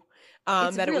knew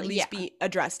It's that it would at really, least be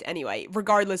addressed anyway,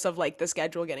 regardless of like the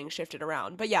schedule getting shifted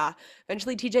around. But yeah,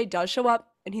 eventually TJ does show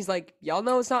up and he's like, y'all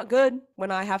know it's not good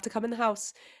when I have to come in the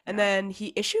house. And Yeah. then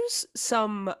he issues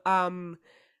some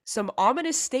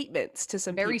ominous statements to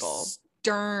some very people.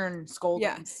 stern Yeah.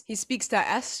 scoldings. He speaks to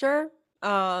Esther,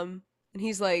 and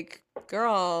he's like,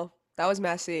 girl, that was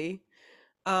messy.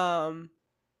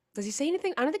 Does he say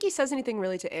anything? I don't think he says anything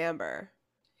really to Amber.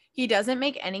 He doesn't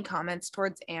make any comments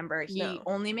towards Amber. He No.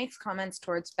 only makes comments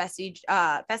towards Fessy,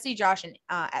 Josh, and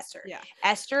Esther. Yeah.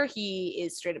 Esther, he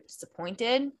is straight up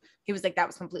disappointed. He was like, that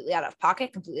was completely out of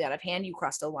pocket, completely out of hand. You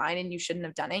crossed a line and you shouldn't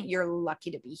have done it. You're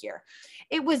lucky to be here.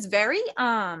 It was very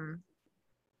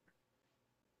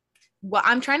well,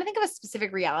 I'm trying to think of a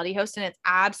specific reality host and it's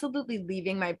absolutely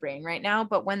leaving my brain right now.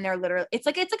 But when they're literally, it's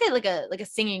like a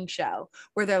singing show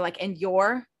where they're like, and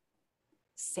you're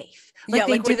safe. Like,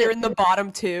 they like when they're in the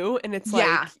bottom two and it's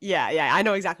Yeah. like, yeah, I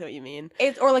know exactly what you mean.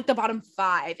 It's or like the bottom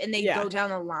 5 and they Yeah. go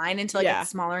down the line until it Yeah. gets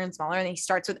smaller and smaller. And he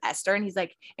starts with Esther and he's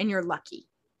like, and you're lucky.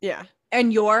 Yeah.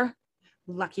 And you're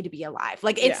lucky to be alive.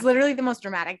 Like it's Yeah. literally the most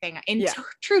dramatic thing in Yeah.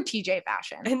 true TJ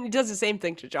fashion. And he does the same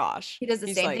thing to Josh. He does the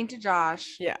He's same like- thing to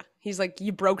Josh. Yeah. He's like,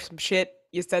 you broke some shit,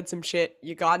 you said some shit,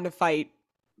 you got in a fight,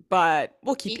 but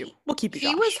we'll keep you. We'll keep you,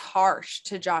 He Josh. was harsh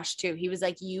to Josh too. He was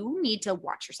like, you need to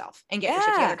watch yourself and get your shit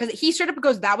Yeah. together. Because he straight up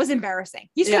goes, that was embarrassing.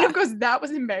 He straight Yeah. up goes, that was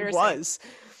It embarrassing. was.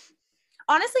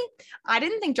 Honestly, I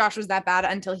didn't think Josh was that bad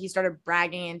until he started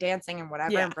bragging and dancing and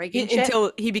whatever Yeah. and breaking shit.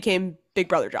 Until he became Big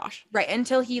Brother Josh. Right.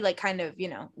 Until he like kind of,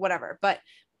 whatever. But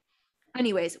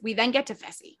anyways, we then get to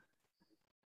Fessy.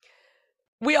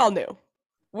 We all knew.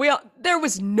 There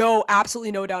was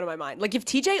absolutely no doubt in my mind. Like if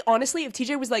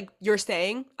TJ was like, you're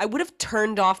staying, I would have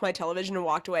turned off my television and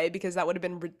walked away because that would have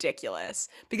been ridiculous.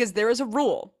 Because there is a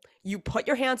rule. You put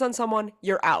your hands on someone,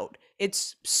 you're out.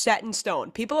 It's set in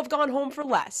stone. People have gone home for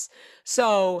less.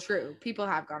 So True. People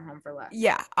have gone home for less.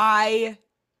 yeah,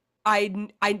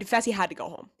 Fessy had to go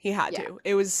home. He had to.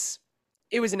 It was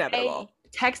inevitable. I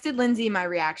texted Lindsay my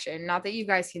reaction. Not that you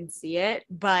guys can see it,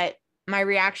 but my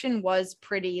reaction was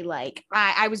pretty like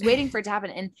I was waiting for it to happen.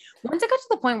 And once it got to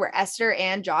the point where Esther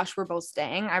and Josh were both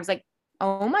staying, I was like,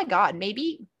 oh my God,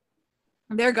 maybe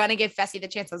they're gonna give Fessy the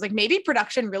chance. I was like, maybe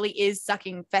production really is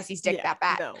sucking Fessy's dick that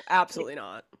bad. No, absolutely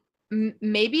not.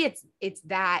 Maybe it's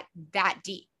that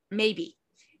deep. Maybe.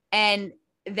 And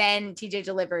then TJ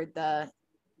delivered the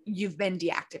you've been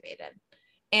deactivated.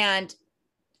 And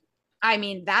I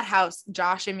mean, that house,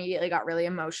 Josh immediately got really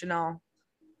emotional.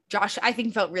 Josh, I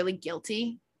think, felt really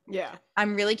guilty. Yeah.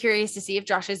 I'm really curious to see if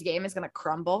Josh's game is going to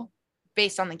crumble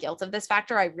based on the guilt of this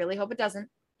factor. I really hope it doesn't.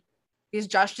 Because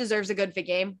Josh deserves a good fit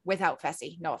game without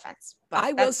Fessy. No offense. But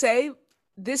I will say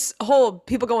this whole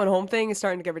people going home thing is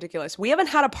starting to get ridiculous. We haven't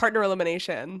had a partner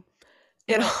elimination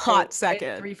in a hot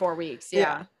second. 3-4 weeks.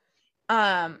 Yeah.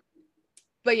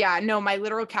 But yeah, no, my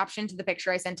literal caption to the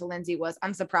picture I sent to Lindsay was,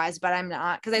 I'm surprised, but I'm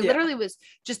not. Because I literally was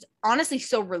just honestly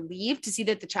so relieved to see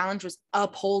that the challenge was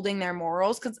upholding their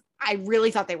morals. Because I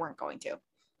really thought they weren't going to.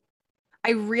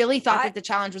 I really thought that the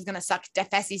challenge was going to suck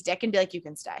Fessy's dick and be like, you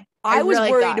can stay. I was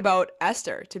really worried about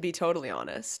Esther, to be totally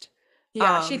honest.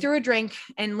 Yeah, she threw a drink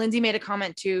and Lindsay made a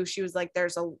comment too. She was like,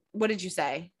 what did you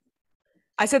say?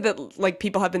 I said that like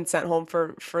people have been sent home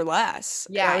for less.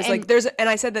 Yeah. And I was like,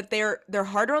 I said that they're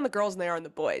harder on the girls than they are on the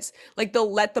boys. Like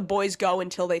they'll let the boys go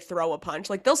until they throw a punch.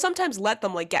 Like they'll sometimes let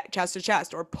them like get chest to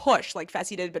chest or push like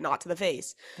Fessy did, but not to the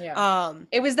face. Yeah.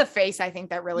 It was the face, I think,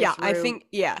 that really threw. I think,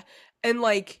 and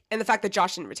the fact that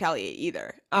Josh didn't retaliate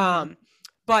either.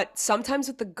 But sometimes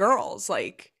with the girls,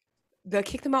 like they'll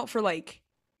kick them out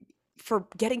for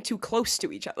getting too close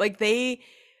to each other. Like they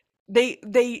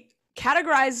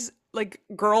categorize like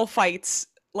girl fights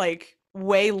like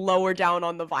way lower down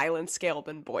on the violence scale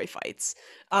than boy fights.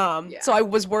 So I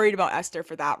was worried about Esther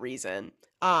for that reason.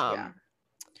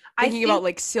 Thinking about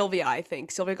like Sylvia, I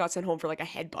think Sylvia got sent home for like a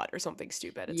headbutt or something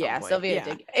stupid at some point. Sylvia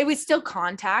did. It was still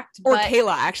contact. Or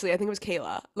Kayla, actually. I think it was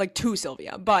Kayla, like to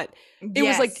Sylvia. But it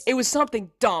was like, it was something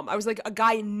dumb. I was like, a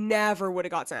guy never would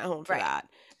have got sent home for that.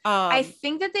 I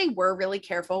think that they were really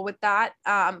careful with that.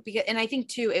 Because, and I think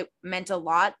too, it meant a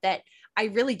lot that I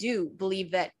really do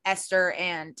believe that Esther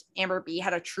and Amber B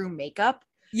had a true makeup.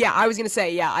 Yeah, I was gonna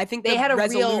say, I think they had a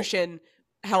resolution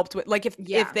helped with like if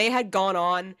they had gone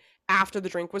on after the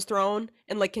drink was thrown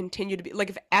and like continued to be like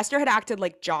if Esther had acted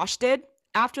like Josh did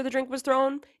after the drink was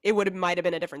thrown, it might have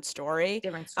been a different story.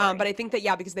 Different story. But I think that,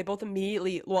 yeah, because they both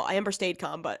immediately, well, Amber stayed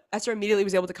calm, but Esther immediately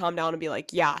was able to calm down and be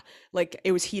like, yeah, like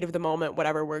it was heat of the moment,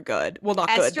 whatever, we're good. Well, not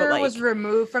good, Esther but like was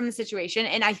removed from the situation,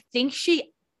 and I think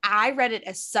I read it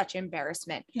as such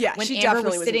embarrassment. Yeah, when she Amber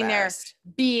definitely was sitting there embarrassed.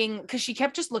 because she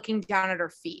kept just looking down at her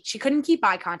feet. She couldn't keep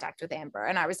eye contact with Amber.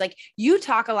 And I was like, you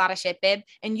talk a lot of shit, babe.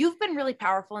 And you've been really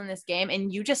powerful in this game.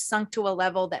 And you just sunk to a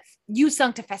level that you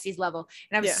sunk to Fessy's level.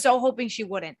 And I was so hoping she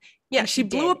wouldn't. Yeah, she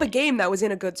blew up a game that was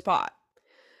in a good spot.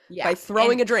 Yeah. By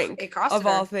throwing a drink, it cost of her.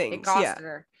 all things. It cost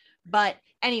her. But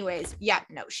anyways, yeah,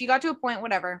 no, she got to a point,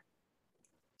 whatever.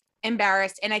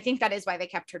 Embarrassed, and I think that is why they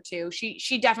kept her too.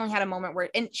 She definitely had a moment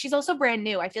where, and she's also brand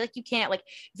new. I feel like you can't, like,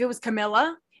 if it was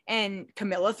Camilla and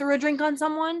Camilla threw a drink on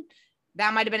someone,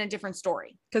 that might have been a different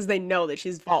story because they know that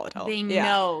she's volatile. They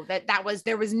know that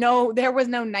there was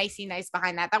no nicey nice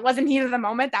behind that. That wasn't heat of the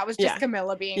moment. That was just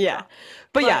Camilla being drunk.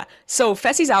 But yeah, so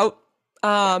Fessy's out,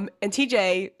 and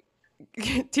TJ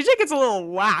gets a little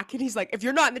whack, and he's like, if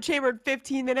you're not in the chamber in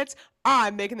 15 minutes,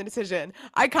 I'm making the decision.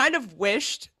 I kind of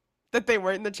wished that they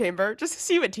weren't in the chamber just to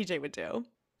see what TJ would do.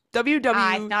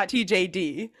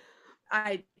 WWTJD.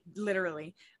 I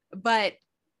literally. But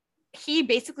he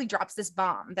basically drops this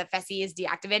bomb that Fessy is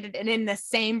deactivated, and in the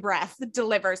same breath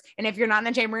delivers. And if you're not in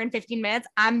the chamber in 15 minutes,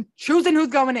 I'm choosing who's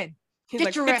going in. He's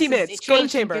like, 15 minutes, go to the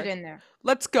chamber. Get in there.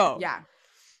 Let's go. Yeah.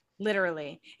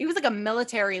 Literally. He was like a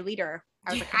military leader.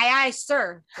 I was like, aye,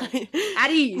 sir.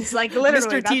 At ease. Like, literally.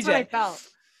 Mr. That's TJ. what I felt.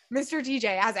 Mr. TJ,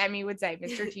 as Emmy would say,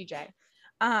 Mr. TJ.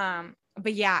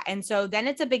 But yeah, and so then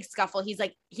it's a big scuffle.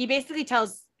 He basically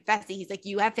tells Fessy, he's like,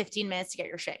 you have 15 minutes to get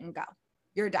your shit and go.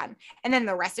 You're done. And then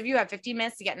the rest of you have 15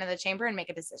 minutes to get into the chamber and make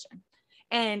a decision.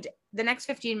 And the next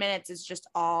 15 minutes is just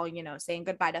all, saying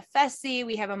goodbye to Fessy.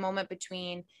 We have a moment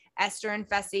between Esther and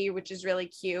Fessy, which is really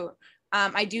cute.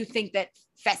 I do think that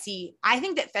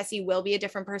Fessy will be a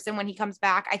different person when he comes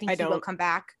back. I think he will come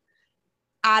back.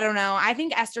 I don't know. I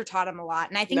think Esther taught him a lot.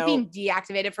 And I think being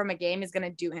deactivated from a game is going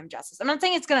to do him justice. I'm not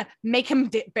saying it's going to make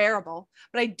him bearable,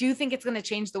 but I do think it's going to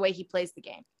change the way he plays the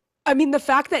game. I mean, the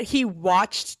fact that he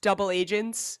watched Double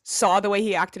Agents, saw the way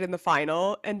he acted in the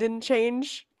final, and didn't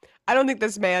change, I don't think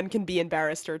this man can be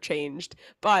embarrassed or changed.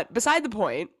 But beside the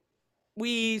point,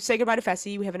 we say goodbye to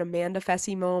Fessy. We have an Amanda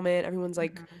Fessy moment. Everyone's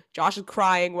like, Josh is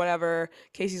crying, whatever.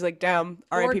 Casey's like, damn,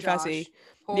 R.I.P. Fessy.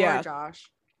 Poor Josh.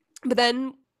 But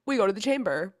then we go to the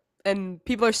chamber, and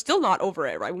people are still not over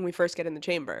it, right, when we first get in the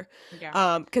chamber.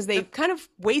 Yeah. Because they kind of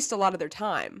waste a lot of their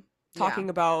time talking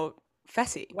about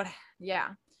Fessy.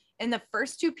 And the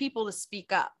first two people to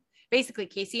speak up, basically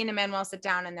Casey and Emmanuel sit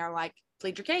down and they're like,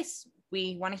 plead your case.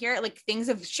 We want to hear it. Like,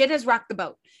 shit has rocked the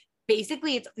boat.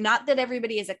 Basically, it's not that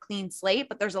everybody is a clean slate,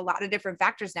 but there's a lot of different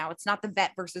factors now. It's not the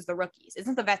vet versus the rookies. It's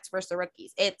not the vets versus the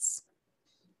rookies. It's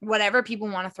whatever people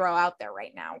want to throw out there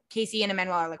right now. Casey and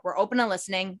Emmanuel are like, we're open to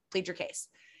listening, plead your case.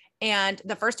 And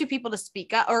the first two people to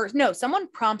speak up, or no, someone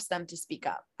prompts them to speak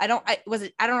up. I don't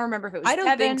remember if it was I don't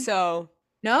Kevin. think so.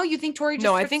 No, you think Tori just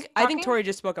No, I think Tori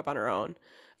just spoke up on her own.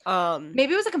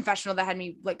 Maybe it was a confessional that had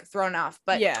me like thrown off,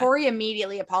 but Tori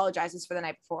immediately apologizes for the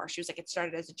night before. She was like, it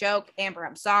started as a joke. Amber,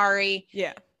 I'm sorry.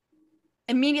 Yeah.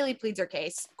 Immediately pleads her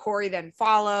case. Corey then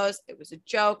follows. It was a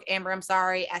joke. Amber, I'm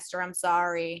sorry. Esther, I'm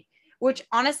sorry. Which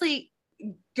honestly,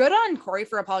 good on Corey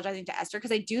for apologizing to Esther,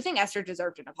 because I do think Esther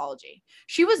deserved an apology.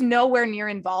 She was nowhere near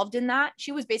involved in that.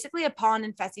 She was basically a pawn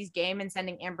in Fessy's game and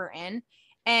sending Amber in.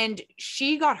 And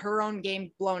she got her own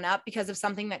game blown up because of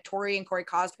something that Tori and Corey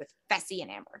caused with Fessy and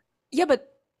Amber. Yeah, but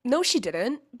no, she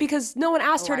didn't, because no one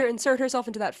asked her to insert herself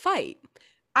into that fight.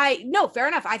 No, fair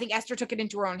enough. I think Esther took it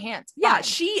into her own hands. Yeah,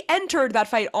 she entered that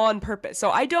fight on purpose. So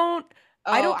I don't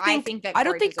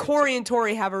think Corey and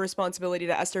Tori have a responsibility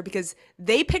to Esther, because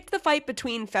they picked the fight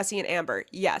between Fessy and Amber.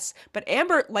 Yes, but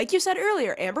Amber, like you said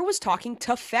earlier, Amber was talking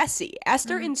to Fessy.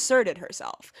 Esther inserted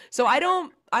herself. So I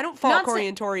don't fault Corey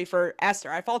and Tori for Esther.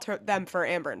 I fault them for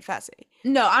Amber and Fessy.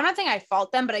 No, I'm not saying I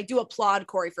fault them, but I do applaud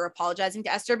Corey for apologizing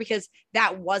to Esther, because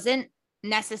that wasn't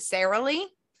necessarily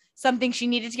something she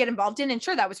needed to get involved in. And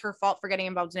sure, that was her fault for getting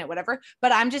involved in it, whatever.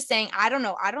 But I'm just saying, I don't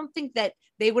know. I don't think that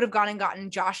they would have gone and gotten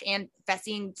Josh and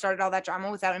Fessy and started all that drama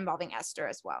without involving Esther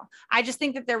as well. I just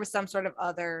think that there was some sort of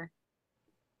other.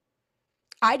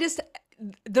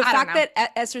 The fact that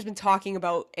Esther's been talking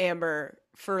about Amber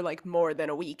for like more than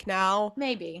a week now.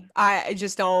 Maybe. I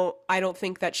don't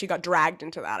think that she got dragged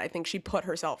into that. I think she put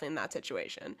herself in that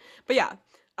situation. But yeah,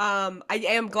 I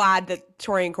am glad that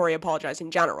Tori and Corey apologized in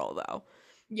general, though.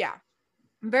 Yeah.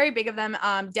 I'm very big of them.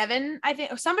 Devin, I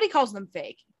think somebody calls them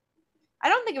fake. I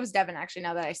don't think it was Devin, actually,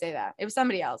 now that I say that. It was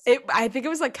somebody else. I think it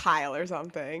was like Kyle or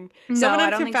something. No,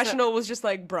 Someone in confessional was just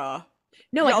like, bruh.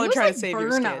 No, I Y'all think are it was trying like to save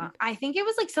your skin. Berna. I think it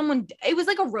was like someone. It was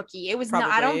like a rookie. It was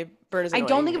Probably. not. Berna's I don't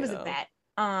annoying, think it was a vet.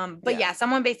 But yeah,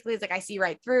 someone basically is like, I see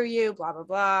right through you. Blah blah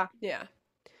blah. Yeah.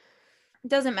 It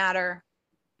doesn't matter.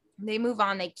 They move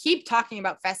on. They keep talking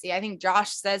about Fessy. I think Josh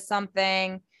says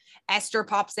something. Esther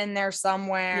pops in there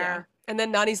somewhere. Yeah. And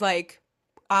then Nani's like,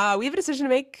 we have a decision to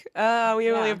make. We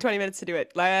only have 20 minutes to do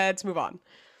it. Let's move on.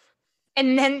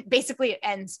 And then basically it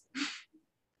ends.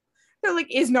 There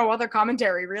like is no other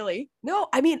commentary, really. No,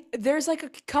 I mean, there's like a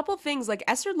couple things. Like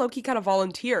Esther Loki kind of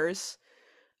volunteers,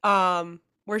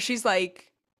 where she's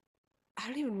like, I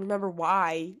don't even remember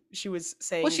why she was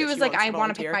saying. Well, she was like, I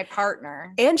want to pick my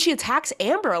partner. And she attacks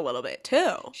Amber a little bit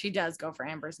too. She does go for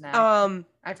Amber's neck.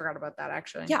 I forgot about that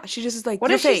actually. Yeah, she just is like, what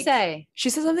did she say?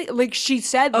 She said something like she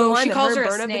said the line she that calls her and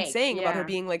her a Berna have been snake. saying about her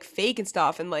being like fake and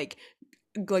stuff and like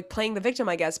playing the victim,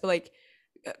 I guess. But like,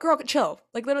 girl, chill.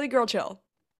 Like literally, girl, chill.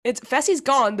 It's Fessy's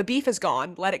gone. The beef is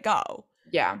gone. Let it go.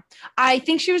 Yeah, I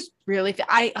think she was really.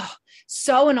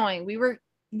 So annoying.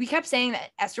 We kept saying that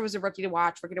Esther was a rookie to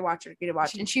watch,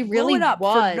 and she really blew it up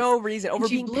was for no reason. Over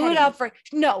being blew petty. it up for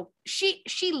she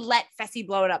let Fessy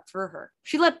blow it up for her.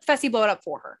 She let Fessy blow it up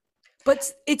for her.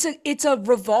 But it's a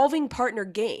revolving partner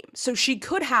game. So she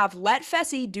could have let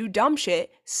Fessy do dumb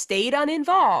shit, stayed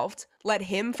uninvolved, let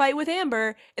him fight with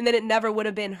Amber, and then it never would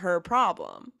have been her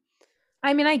problem.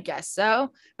 I mean, I guess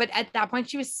so. But at that point,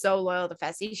 she was so loyal to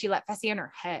Fessy. She let Fessy in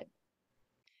her head.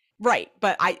 Right,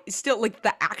 but I still like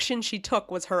the action she took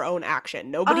was her own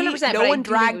action. No one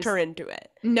dragged her into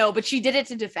it. No, but she did it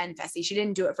to defend Fessy. She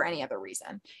didn't do it for any other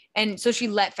reason. And so she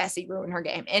let Fessy ruin her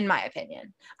game, in my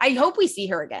opinion. I hope we see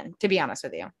her again, to be honest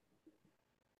with you.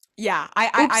 Yeah,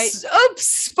 Oops,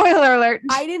 spoiler alert.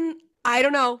 I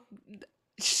don't know.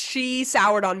 She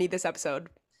soured on me this episode.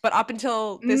 But up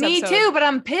until this episode. Me too, but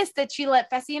I'm pissed that she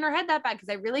let Fessy in her head that bad because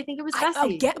I really think it was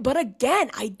Fessy.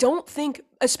 Again, I don't think,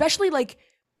 especially like,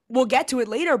 we'll get to it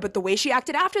later, but the way she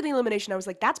acted after the elimination, I was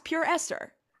like, that's pure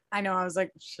Esther. I know. I was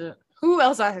like, shit. Who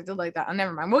else acted like that? Oh,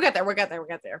 never mind. We'll get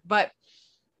there. But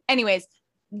anyways,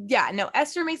 yeah, no,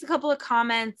 Esther makes a couple of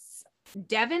comments.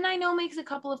 Devin, I know, makes a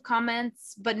couple of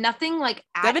comments, but nothing like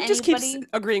at Devin just anybody. Keeps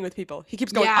agreeing with people. He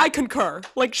keeps going, I concur.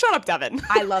 Like, shut up, Devin.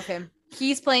 I love him.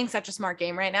 He's playing such a smart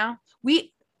game right now.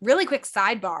 Really quick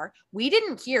sidebar. We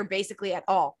didn't hear basically at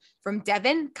all from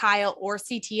Devin, Kyle, or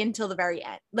CT until the very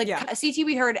end. CT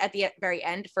we heard at the very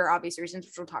end for obvious reasons,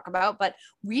 which we'll talk about, but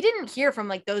we didn't hear from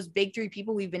like those big three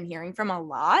people we've been hearing from a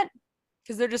lot.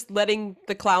 Because they're just letting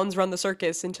the clowns run the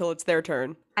circus until it's their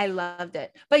turn. I loved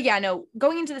it. But yeah, no,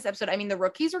 going into this episode, I mean, the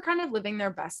rookies were kind of living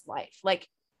their best life. Like,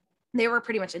 they were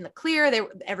pretty much in the clear.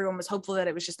 Everyone was hopeful that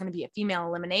it was just going to be a female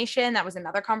elimination. That was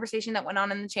another conversation that went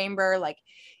on in the chamber. Like,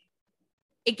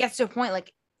 it gets to a point,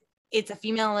 like, it's a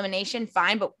female elimination,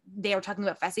 fine, but they were talking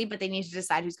about Fessy, but they need to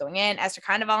decide who's going in. Esther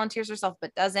kind of volunteers herself,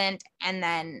 but doesn't. And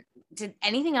then, did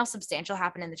anything else substantial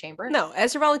happen in the chamber? No,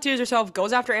 Esther volunteers herself,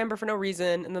 goes after Amber for no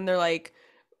reason, and then they're like,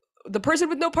 the person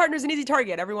with no partner is an easy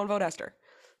target. Everyone vote Esther.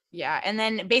 Yeah, and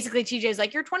then basically TJ's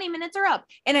like, your 20 minutes are up.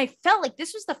 And I felt like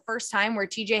this was the first time where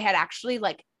TJ had actually,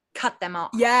 like, cut them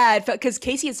off. Yeah, it felt, because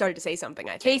Casey had started to say something,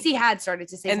 I think. Casey had started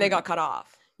to say something. And they got cut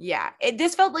off. Yeah,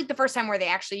 this felt like the first time where they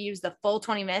actually used the full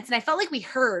 20 minutes. And I felt like we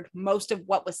heard most of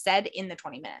what was said in the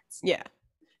 20 minutes. Yeah.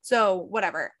 So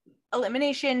whatever.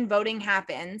 Elimination voting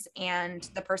happens and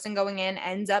the person going in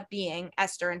ends up being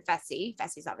Esther and Fessy.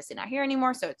 Fessy's obviously not here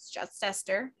anymore, so it's just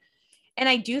Esther. And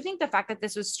I do think the fact that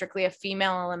this was strictly a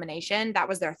female elimination, that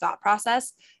was their thought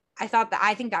process. I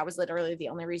think that was literally the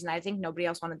only reason. I think nobody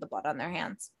else wanted the blood on their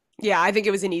hands. Yeah, I think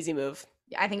it was an easy move.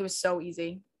 Yeah, I think it was so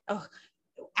easy. Ugh.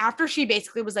 After she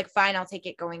basically was like, fine, I'll take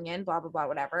it going in, blah, blah, blah,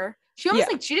 whatever. She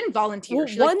almost she didn't volunteer. Well,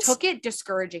 she took it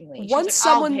discouragingly. I'll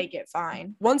take it,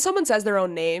 fine. Once someone says their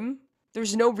own name,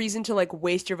 there's no reason to like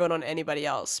waste your vote on anybody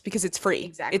else because it's free.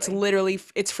 Exactly. It's literally,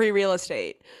 it's free real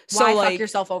estate. Why fuck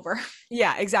yourself over?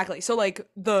 Yeah, exactly. So like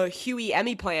the Huey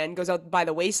Emmy plan goes out by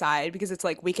the wayside because it's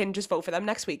like, we can just vote for them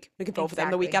next week. We can vote for them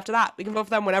the week after that. We can vote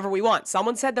for them whenever we want.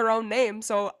 Someone said their own name,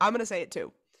 so I'm going to say it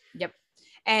too. Yep.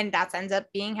 And that ends up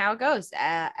being how it goes.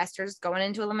 Esther's going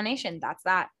into elimination. That's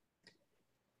that.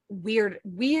 Weird,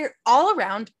 all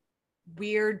around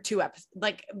weird 2 episodes.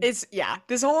 Like, this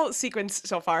whole sequence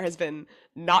so far has been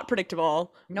not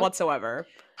predictable whatsoever.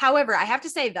 However, I have to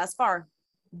say thus far,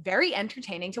 very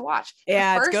entertaining to watch.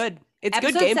 Yeah, it's good. It's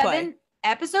good gameplay.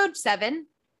 Episode 7,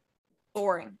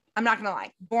 boring. I'm not gonna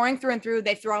lie, boring through and through.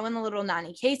 They throw in the little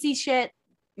Nani Casey shit.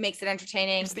 Makes it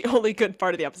entertaining. It's the only good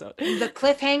part of the episode. The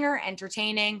cliffhanger,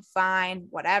 entertaining, fine,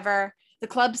 whatever. The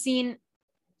club scene,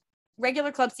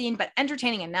 regular club scene, but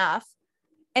entertaining enough.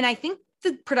 And I think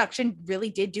the production really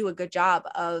did do a good job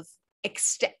of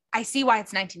I see why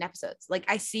it's 19 episodes. Like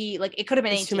I see, like it could have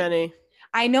been 18. It's too many.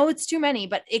 I know it's too many,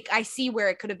 but I see where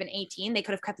it could have been 18. They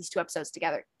could have cut these 2 episodes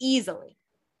together easily.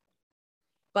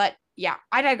 But yeah,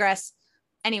 I digress.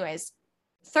 Anyways,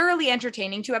 thoroughly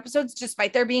entertaining 2 episodes,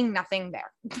 despite there being nothing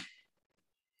there.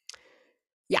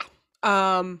 Yeah.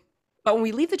 But when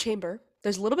we leave the chamber,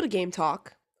 there's a little bit of game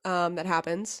talk that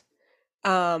happens.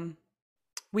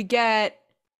 We get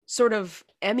sort of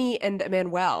Emmy and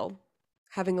Emmanuel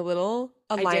having a little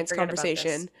alliance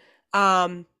conversation.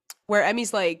 Where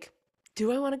Emmy's like,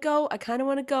 do I want to go? I kind of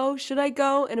want to go. Should I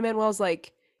go? And Emmanuel's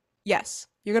like, yes,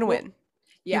 you're gonna win.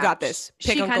 Yeah, you got this.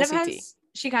 Pick Uncle CT.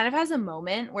 She kind of has a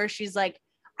moment where she's like,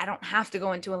 I don't have to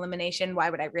go into elimination. Why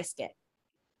would I risk it?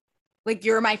 Like,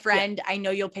 you're my friend. Yeah. I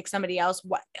know you'll pick somebody else.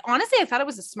 What? Honestly, I thought it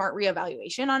was a smart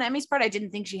reevaluation on Emmy's part. I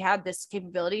didn't think she had this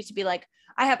capability to be like,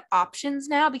 I have options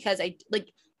now, because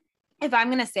if I'm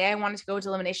going to say I wanted to go into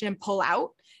elimination and pull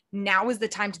out, now is the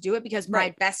time to do it, because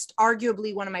my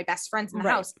arguably one of my best friends in the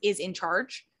house is in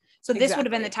charge. So this would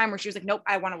have been the time where she was like, nope,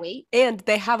 I want to wait. And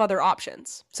they have other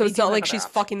options. So it's not like she's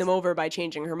fucking them over by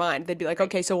changing her mind. They'd be like,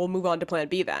 okay, so we'll move on to plan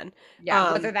B then.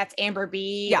 Yeah, whether that's Amber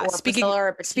B or Priscilla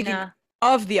or Bettina. Speaking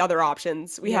of the other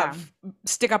options, we have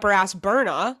stick up her ass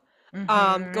Berna.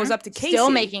 Goes up to Casey. Still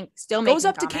making goes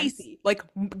up comments. To Casey. Like,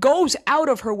 goes out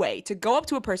of her way to go up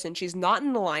to a person she's not in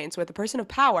an alliance with, a person of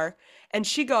power, and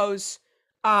she goes,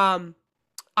 I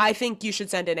think you should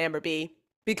send in Amber B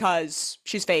because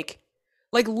she's fake.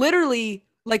 Like, literally,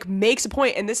 like, makes a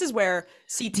point. And this is where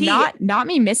CT... Not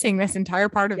me missing this entire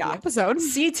part of the episode.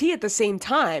 CT at the same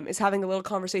time is having a little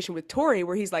conversation with Tori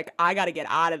where he's like, I gotta get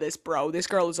out of this, bro. This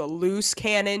girl is a loose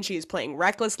cannon. She is playing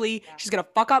recklessly. Yeah. She's gonna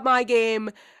fuck up my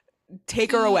game.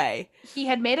 Take her away. He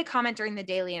had made a comment during the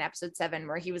daily in episode 7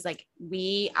 where he was like,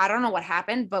 I don't know what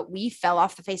happened, but we fell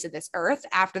off the face of this earth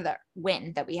after the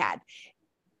win that we had.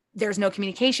 There's no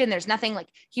communication. There's nothing. Like,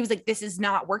 he was like, this is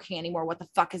not working anymore. What the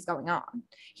fuck is going on?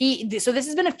 So this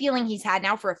has been a feeling he's had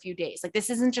now for a few days. Like, this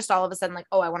isn't just all of a sudden like,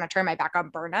 oh, I want to turn my back on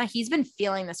Berna. He's been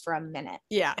feeling this for a minute.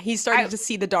 Yeah. He's starting to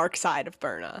see the dark side of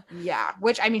Berna. Yeah.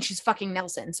 Which, I mean, she's fucking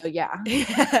Nelson. So yeah.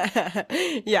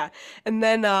 Yeah. And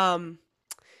then,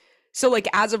 so, like,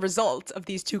 as a result of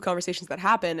these 2 conversations that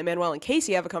happen, Emmanuel and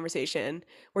Casey have a conversation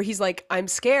where he's like, I'm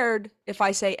scared if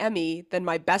I say Emmy, then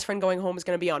my best friend going home is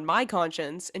going to be on my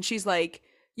conscience. And she's like,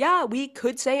 yeah, we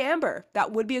could say Amber.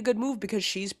 That would be a good move because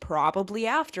she's probably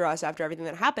after us after everything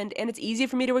that happened. And it's easy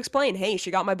for me to explain, hey, she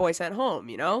got my boy sent home,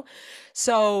 you know?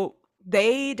 So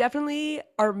they definitely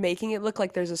are making it look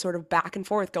like there's a sort of back and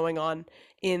forth going on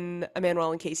in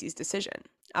Emmanuel and Casey's decision.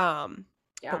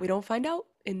 But we don't find out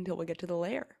until we get to the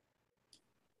lair.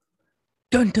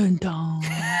 Dun dun dun.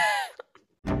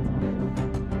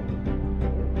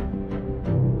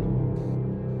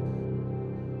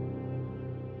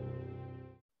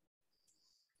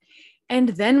 And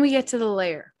then we get to the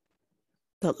lair.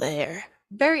 The lair.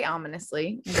 Very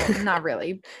ominously. Well, not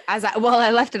really. I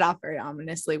left it off very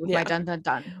ominously with my dun dun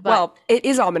dun. But well, it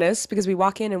is ominous because we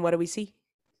walk in and what do we see?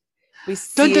 We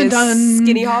see a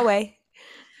skinny hallway.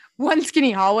 One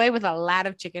skinny hallway with a lot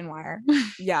of chicken wire.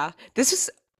 Yeah. This is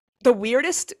the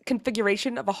weirdest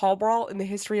configuration of a hall brawl in the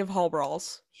history of hall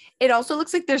brawls. It also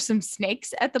looks like there's some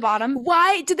snakes at the bottom.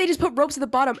 Why did they just put ropes at the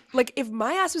bottom? Like, if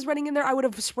my ass was running in there, I would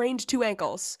have sprained 2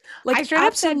 ankles. Like,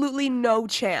 absolutely no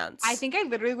chance. I think I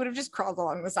literally would have just crawled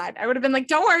along the side. I would have been like,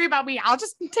 don't worry about me. I'll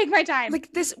just take my time. Like,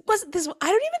 I don't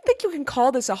even think you can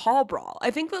call this a hall brawl. I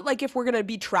think that, like, if we're going to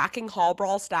be tracking hall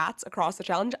brawl stats across the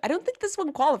challenge, I don't think this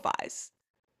one qualifies.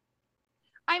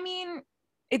 I mean...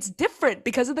 It's different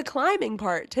because of the climbing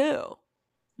part, too.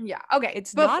 Yeah, okay.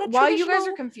 It's not a while you guys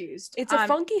are confused. It's a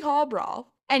funky hall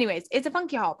brawl. Anyways, it's a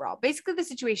funky hall brawl. Basically, the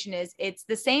situation is it's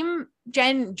the same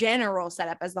general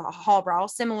setup as the hall brawl.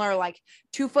 Similar, like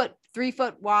 2 foot, 3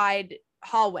 foot wide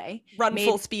hallway. Run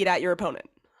full speed at your opponent.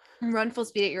 Run full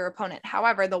speed at your opponent.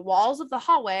 However, the walls of the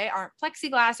hallway aren't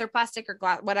plexiglass or plastic or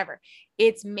glass, whatever.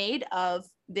 It's made of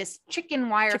this chicken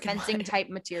wire fencing type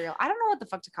material. I don't know what the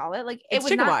fuck to call it. Like, it's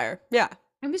chicken wire. Yeah.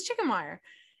 It was chicken wire.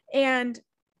 And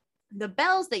the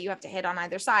bells that you have to hit on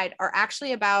either side are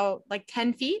actually about like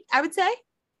 10 feet, I would say.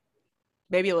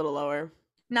 Maybe a little lower.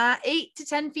 Not 8 to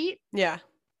 10 feet. Yeah.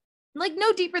 Like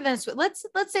no deeper than let's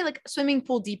say like swimming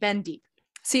pool deep end deep.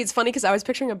 See, it's funny because I was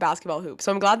picturing a basketball hoop.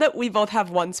 So I'm glad that we both have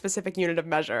one specific unit of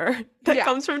measure that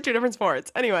comes from 2 different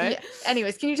sports. Anyway. Yeah.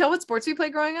 Anyways, can you tell what sports we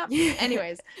played growing up?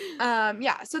 Anyways.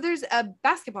 Yeah. So there's a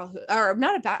basketball hoop, or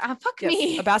not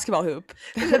me. A basketball hoop.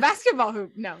 There's a basketball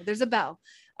hoop. No, there's a bell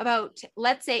about,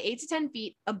 let's say 8 to 10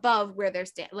 feet above where they're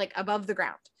like above the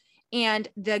ground. And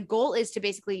the goal is to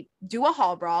basically do a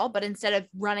hall brawl, but instead of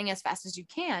running as fast as you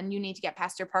can, you need to get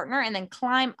past your partner and then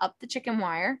climb up the chicken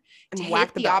wire And to whack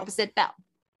hit the the bell. opposite bell.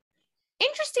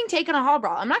 Interesting take on a hall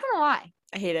brawl. I'm not going to lie.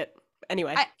 I hate it.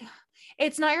 Anyway.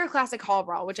 It's not your classic hall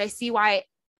brawl, which I see why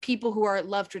people who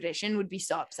love tradition would be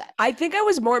so upset. I think I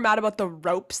was more mad about the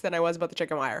ropes than I was about the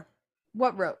chicken wire.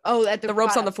 What rope? Oh, at the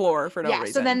ropes on the floor for no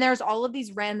reason. So then there's all of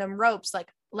these random ropes,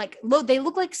 look, they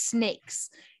look like snakes,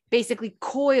 basically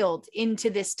coiled into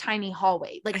this tiny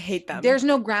hallway. Like, I hate them. There's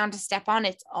no ground to step on.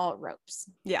 It's all ropes.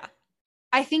 Yeah.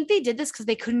 I think they did this because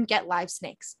they couldn't get live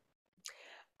snakes.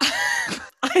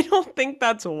 I don't think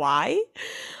that's why.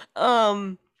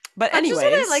 But anyways, that's just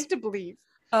what I like to believe.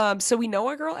 So we know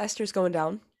our girl Esther's going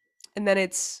down. And then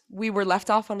we were left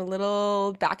off on a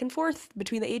little back and forth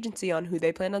between the agency on who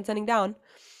they planned on sending down.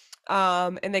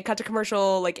 And they cut to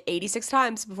commercial like 86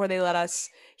 times before they let us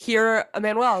hear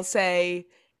Emmanuel say,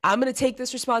 I'm going to take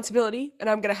this responsibility and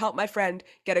I'm going to help my friend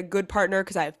get a good partner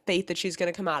because I have faith that she's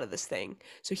going to come out of this thing.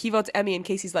 So he votes Emmy and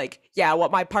Casey's like, yeah, what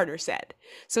my partner said.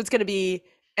 So it's going to be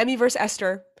Emmy versus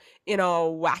Esther in a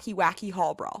wacky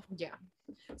hall brawl. Yeah.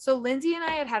 So Lindsay and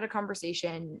I had a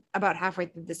conversation about halfway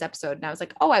through this episode, and I was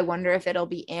like, oh, I wonder if it'll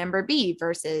be Amber B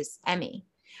versus Emmy.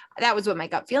 That was what my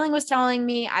gut feeling was telling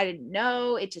me. I didn't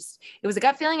know. It was a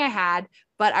gut feeling I had,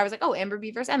 but I was like, oh, Amber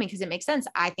B versus Emmy, because it makes sense.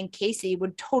 I think Casey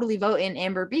would totally vote in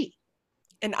Amber B.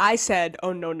 And I said,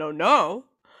 oh, no,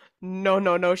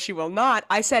 she will not.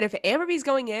 I said, if Amber B's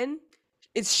going in,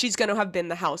 she's going to have been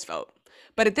the house vote.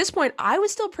 But at this point, I was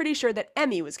still pretty sure that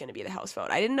Emmy was going to be the house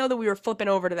vote. I didn't know that we were flipping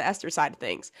over to the Esther side of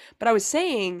things. But I was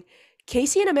saying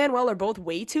Casey and Emmanuel are both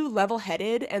way too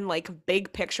level-headed and like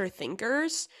big picture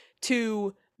thinkers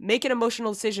to make an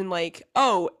emotional decision like,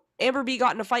 oh, Amber B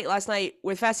got in a fight last night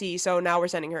with Fessy, so now we're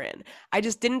sending her in. I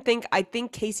just didn't think, I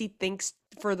think Casey thinks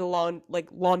for the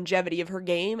longevity of her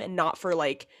game and not for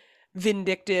like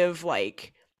vindictive,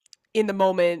 like in the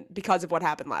moment because of what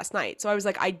happened last night. So I was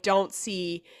like, I don't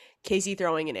see Casey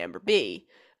throwing in Amber B.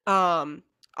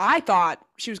 I thought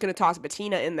she was going to toss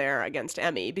Bettina in there against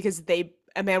Emmy because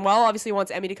Emmanuel obviously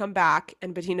wants Emmy to come back,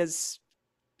 and Bettina's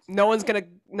no one's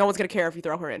gonna care if you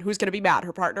throw her in. Who's gonna be mad?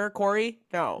 Her partner, Corey?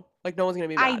 No, like no one's gonna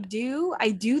be mad.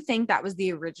 I do think that was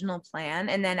the original plan,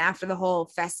 and then after the whole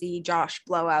Fessy Josh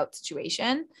blowout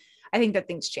situation, I think that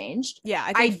things changed.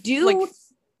 Yeah, I do. Like,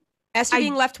 Esther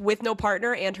being left with no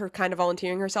partner and her kind of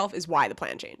volunteering herself is why the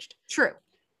plan changed. True.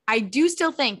 I do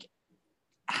still think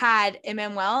had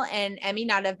Emmanuel and Emmy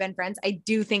not have been friends, I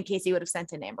do think Casey would have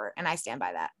sent in Amber, and I stand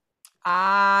by that.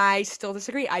 I still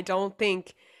disagree.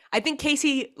 I think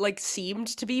Casey like seemed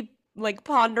to be like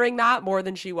pondering that more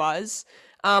than she was.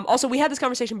 Also, we had this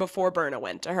conversation before Berna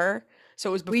went to her, so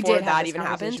it was before that even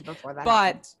happened.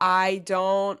 But I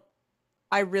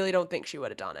really don't think she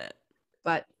would have done it.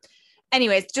 But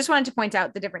anyways, just wanted to point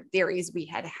out the different theories we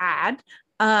had.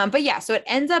 But yeah, so it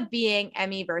ends up being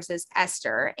Emmy versus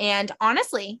Esther. And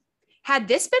honestly, had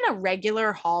this been a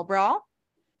regular hall brawl,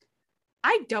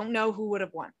 I don't know who would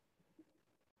have won.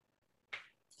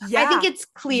 Yeah, I think it's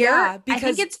clear. Yeah, I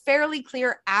think it's fairly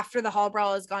clear after the hall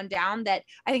brawl has gone down that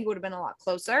I think it would have been a lot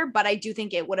closer, but I do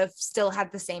think it would have still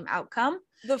had the same outcome.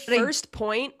 The first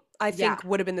point I think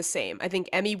would have been the same. I think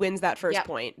Emmy wins that first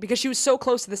point because she was so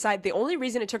close to the side. The only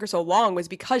reason it took her so long was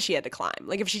because she had to climb.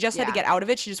 Like if she just had to get out of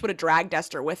it, she just would have dragged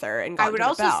Esther with her. And I would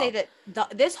also say that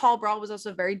this hall brawl was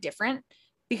also very different.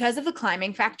 Because of the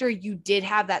climbing factor, you did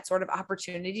have that sort of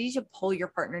opportunity to pull your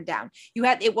partner down.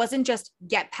 It wasn't just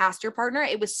get past your partner,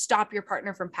 it was stop your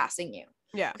partner from passing you.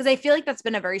 Yeah. Because I feel like that's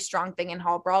been a very strong thing in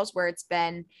hall brawls where it's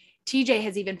been, TJ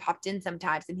has even popped in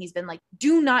sometimes and he's been like,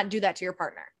 do not do that to your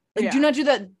partner. Like do not do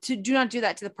that to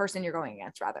the person you're going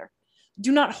against, rather.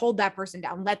 Do not hold that person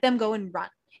down. Let them go and run.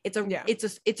 It's a race with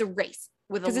a little bit of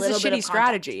Because it's a shitty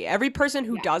strategy. Every person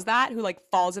who does that, who like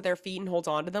falls at their feet and holds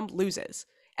on to them, loses.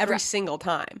 Every single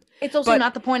time. It's also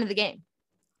not the point of the game.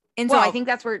 And so I think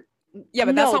that's where... Yeah,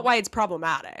 but that's not why it's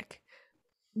problematic.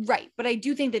 Right. But I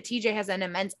do think that TJ has an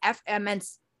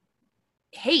immense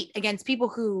hate against people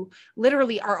who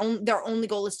literally their only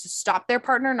goal is to stop their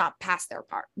partner, not pass their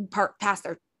pass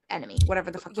their enemy, whatever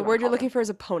the fuck the word you're looking for is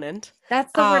opponent.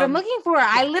 That's the word I'm looking for.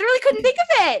 I literally couldn't think of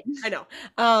it. I know.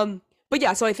 But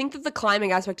yeah, so I think that the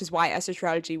climbing aspect is why Esther's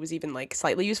strategy was even like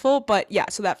slightly useful. But yeah,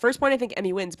 so that first point, I think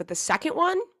Emmy wins. But the second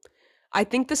one, I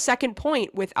think the second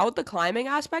point without the climbing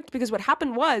aspect, because what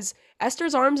happened was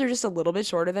Esther's arms are just a little bit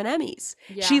shorter than Emmy's.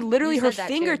 Yeah, she literally, her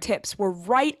fingertips were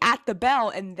right at the bell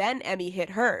and then Emmy hit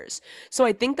hers. So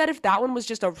I think that if that one was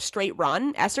just a straight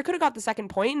run, Esther could have got the second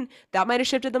point and that might have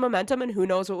shifted the momentum and who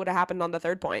knows what would have happened on the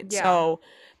third point. Yeah. So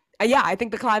yeah, I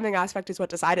think the climbing aspect is what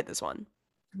decided this one.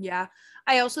 Yeah.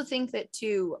 I also think that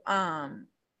too,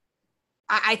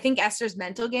 I think Esther's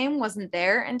mental game wasn't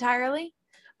there entirely.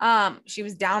 She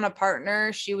was down a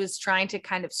partner. She was trying to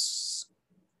kind of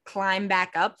climb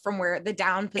back up from where the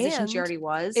down position she And already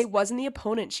was. it wasn't the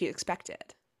opponent she expected.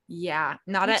 Yeah,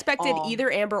 not She at expected all.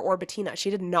 either Amber or Bettina. She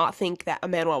did not think that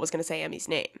Emmanuel was going to say Emmy's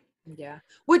name. Yeah,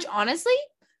 which honestly,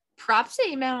 props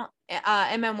to Emmanuel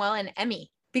and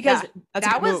Emmy, because that's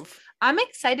that a good was move. I'm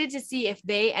excited to see if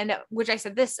they end up, which I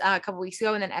said this a couple weeks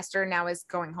ago, and then Esther now is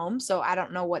going home, so I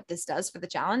don't know what this does for the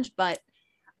challenge, but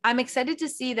I'm excited to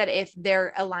see that if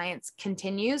their alliance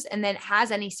continues and then has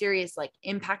any serious like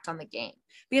impact on the game,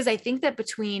 because I think that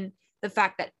between the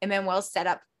fact that Emmanuel set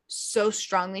up so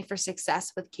strongly for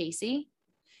success with Casey,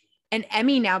 and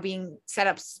Emmy now being set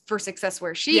up for success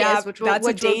where she is, which we'll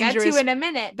get to in a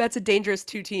minute. That's a dangerous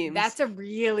two teams. That's a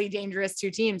really dangerous two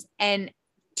teams, and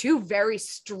two very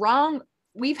strong.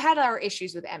 We've had our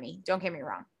issues with Emmy. Don't get me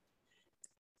wrong.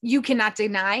 You cannot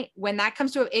deny when that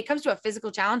comes to a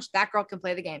physical challenge, that girl can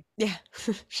play the game. Yeah,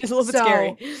 she's a little bit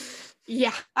scary.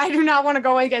 Yeah, I do not want to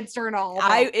go against her in a hall brawl.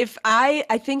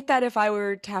 I think that if I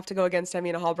were to have to go against Emmy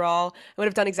in a hall brawl, I would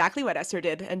have done exactly what Esther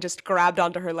did and just grabbed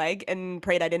onto her leg and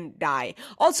prayed I didn't die.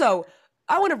 Also,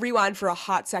 I want to rewind for a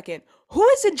hot second. Who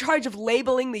is in charge of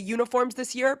labeling the uniforms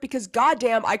this year? Because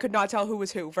goddamn, I could not tell who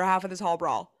was who for half of this hall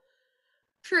brawl.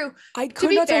 True. I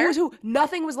could not tell who was who.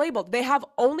 Nothing was labeled. They have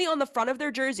only on the front of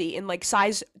their jersey in like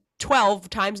size 12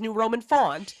 times New Roman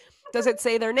font does it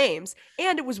say their names.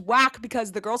 And it was whack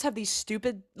because the girls have these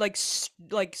stupid like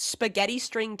spaghetti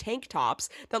string tank tops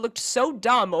that looked so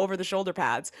dumb over the shoulder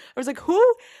pads. I was like, who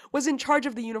was in charge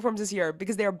of the uniforms this year?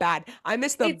 Because they are bad. I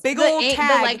missed the big old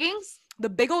tag. The leggings? The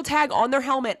big old tag on their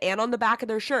helmet and on the back of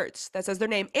their shirts that says their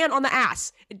name, and on the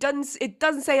ass. It doesn't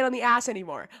say it on the ass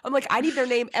anymore. I'm like, I need their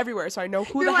name everywhere so I know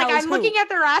who the hell is who. I'm looking at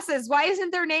their asses. Why isn't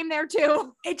their name there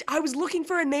too? I was looking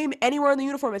for a name anywhere on the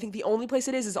uniform. I think the only place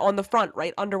it is on the front,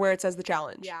 right under where it says the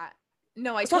challenge. Yeah.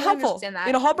 No, I totally understand that.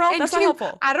 In a hall brawl, that's not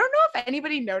helpful. I don't know if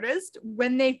anybody noticed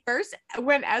when Esther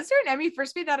and Emmy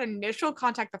first made that initial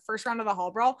contact, the first round of the hall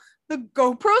brawl, the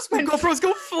GoPros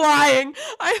go flying.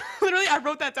 I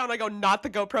wrote that down. I go, not the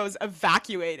GoPros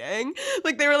evacuating.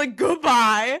 Like they were like,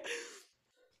 goodbye.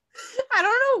 I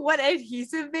don't know what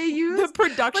adhesive they used. The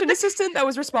production assistant that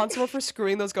was responsible for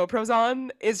screwing those GoPros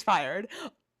on is fired.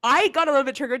 I got a little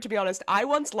bit triggered, to be honest. I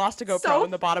once lost a GoPro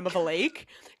in the bottom of a lake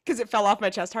because it fell off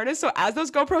my chest harness. So as those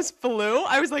GoPros flew,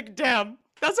 I was like, damn,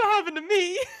 that's what happened to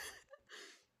me. It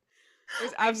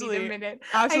was absolutely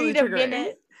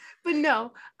triggering. But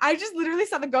no, I just literally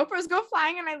saw the GoPros go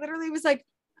flying and I literally was like,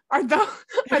 are those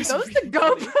the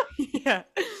GoPros? Yeah.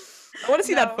 I want to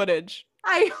see that footage.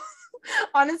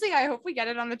 Honestly, I hope we get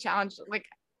it on the challenge, like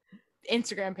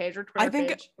Instagram page or Twitter page. I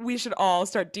think we should all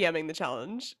start DMing the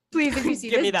challenge. Please, if you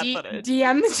see give me that footage.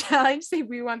 DM the challenge, say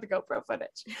we want the GoPro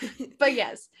footage. But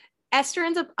yes, Esther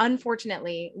ends up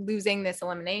unfortunately losing this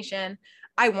elimination.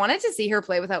 I wanted to see her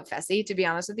play without Fessy, to be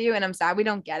honest with you, and I'm sad we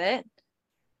don't get it.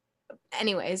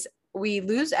 Anyways, we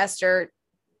lose Esther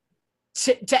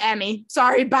to Emmy.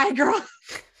 Sorry, bye, girl.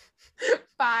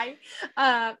 Bye.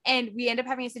 And we end up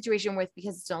having a situation with,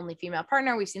 because it's the only female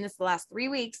partner, we've seen this the last 3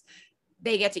 weeks,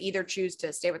 they get to either choose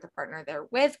to stay with the partner they're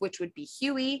with, which would be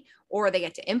Huey, or they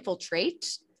get to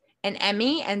infiltrate. And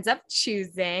Emmy ends up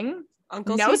choosing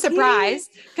Uncle no CT. Surprise,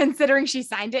 considering she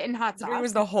signed it in hot sauce. It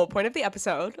was the whole point of the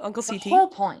episode. Uncle CT. The whole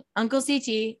point. Uncle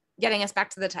CT getting us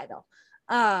back to the title.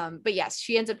 But yes,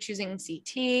 she ends up choosing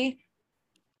CT.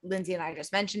 Lindsay and I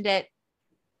just mentioned it.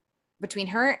 Between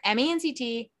her, Emmy and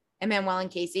CT, Emmanuel and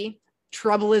Casey,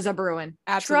 trouble is a brewing.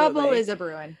 Absolutely. Trouble is a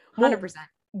brewing. 100%.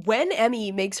 When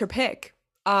Emmy makes her pick,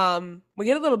 we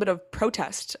get a little bit of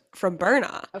protest from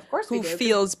Berna. Of course we do. Who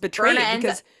feels betrayed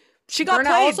because she got played.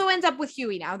 Berna also ends up with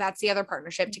Huey now. That's the other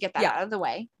partnership to get that out of the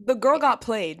way. The girl got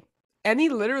played. Emmy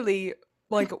literally,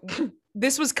 like,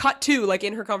 this was cut to, like,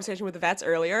 in her conversation with the vets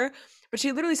earlier, but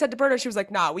she literally said to Berna, she was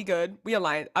like, nah, we good. We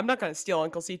aligned. I'm not going to steal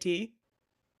Uncle CT.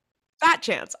 Fat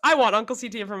chance. I want Uncle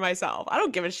CT for myself. I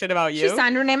don't give a shit about you. She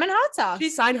signed her name in hot sauce. She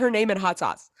signed her name in hot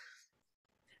sauce.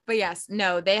 But yes,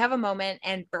 no, they have a moment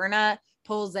and Berna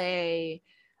pulls a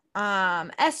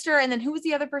Esther, and then who was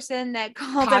the other person that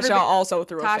called Tasha everybody? also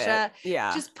threw Tasha, a fit.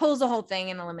 Yeah. Just pulls the whole thing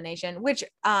in elimination, which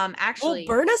actually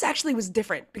Berna's actually was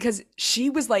different because she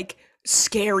was like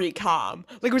scary calm.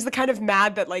 Like it was the kind of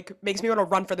mad that like makes me want to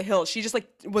run for the hills. She just like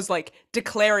was like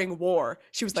declaring war.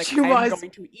 She was like, I'm going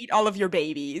to eat all of your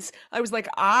babies. I was like,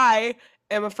 I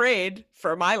am afraid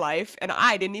for my life and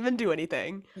I didn't even do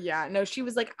anything. Yeah, no, she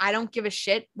was like, I don't give a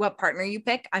shit what partner you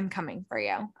pick. I'm coming for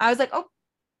you. I was like, oh,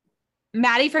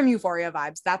 Maddie from Euphoria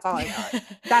vibes. That's all I got.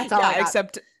 That's all I got.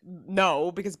 Except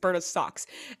no, because Berna sucks.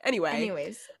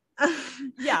 Anyways.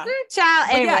 Yeah. Child.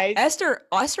 Anyways. Yeah,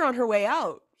 Esther on her way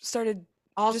out started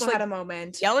also just, like, had a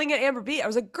moment yelling at Amber B. I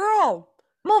was like, girl,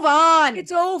 move on.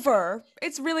 It's over.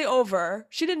 It's really over.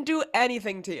 She didn't do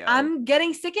anything to you. I'm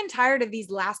getting sick and tired of these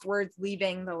last words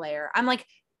leaving the lair. I'm like,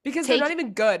 because they're not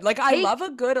even good. Like, I love a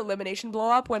good elimination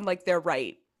blow up when, like, they're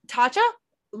right. Tasha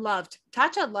loved.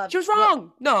 She was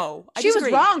wrong. No, she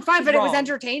was wrong. Fine, but it was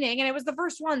entertaining and it was the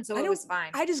first one, so it was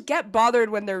fine. I just get bothered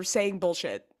when they're saying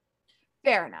bullshit.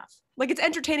 Fair enough. Like, it's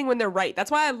entertaining when they're right. That's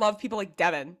why I love people like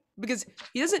Devin, because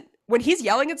he doesn't, when he's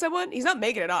yelling at someone, he's not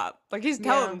making it up. Like, he's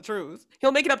telling them the truth.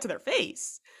 He'll make it up to their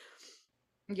face.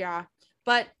 Yeah.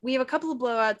 But we have a couple of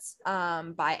blowouts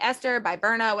by Esther, by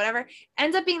Berna, whatever.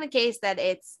 Ends up being the case that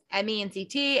it's Emmy and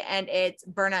CT and it's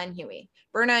Berna and Huey.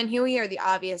 Berna and Huey are the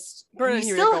obvious. Berna and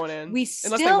Huey are going in. We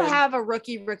still have a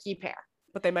rookie pair.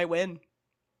 But they might win.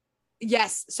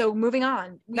 Yes. So moving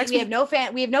on. We have no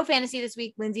fantasy this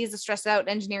week. Lindsay is a stressed out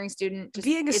engineering student.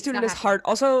 Being a student is hard.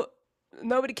 Also,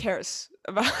 nobody cares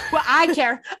about. Well, I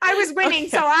care. I was winning,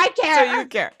 so I care. So you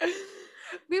care.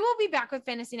 We will be back with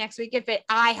fantasy next week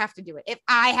I have to do it. If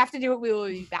I have to do it, we will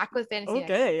be back with fantasy.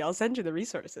 Okay, I'll send you the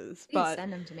resources. Please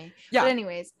send them to me. Yeah. But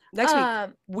anyways, next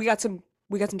week we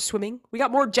got some swimming. We got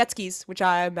more jet skis, which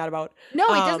I'm mad about. No,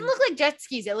 it doesn't look like jet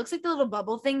skis. It looks like the little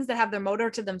bubble things that have their motor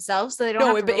to themselves, so they don't.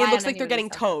 No, but it looks like they're getting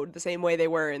towed the same way they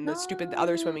were in the stupid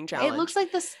other swimming challenge. It looks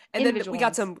like this. And then we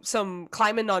got some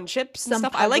climbing on ships and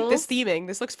stuff. Puzzles. I like this theming.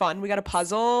 This looks fun. We got a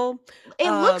puzzle.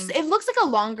 It looks like a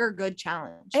longer good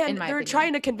challenge. And they're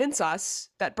trying to convince us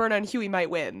that Berna and Huey might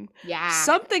win. Yeah.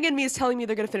 Something in me is telling me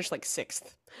they're gonna finish like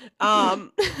 6th.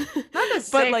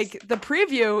 But like the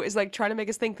preview is like trying to make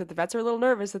us think that the vets are a little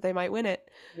nervous that they might win it.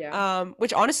 Yeah.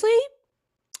 Which honestly,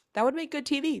 that would make good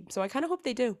TV. So I kind of hope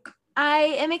they do. I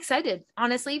am excited,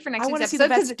 honestly, for next week's episode. I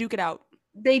want to see the vets duke it out.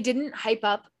 They didn't hype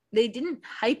up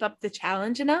the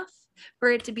challenge enough for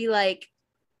it to be like,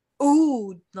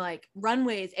 ooh, like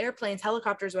runways, airplanes,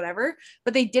 helicopters, whatever.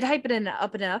 But they did hype it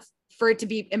up enough for it to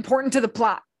be important to the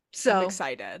plot. So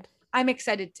I'm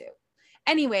excited too.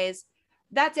 Anyways,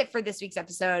 that's it for this week's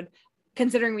episode.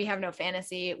 Considering we have no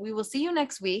fantasy, we will see you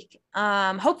next week.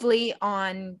 Hopefully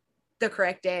on the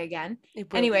correct day again.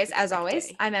 Anyways, as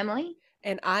always, I'm Emily.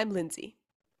 And I'm Lindsay.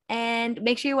 And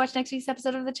make sure you watch next week's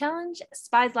episode of The Challenge,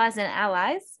 Spies, Lies, and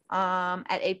Allies,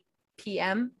 at 8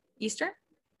 p.m. Eastern.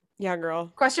 Yeah,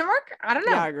 girl. Question mark? I don't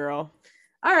know. Yeah, girl.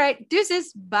 All right.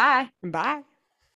 Deuces. Bye. Bye.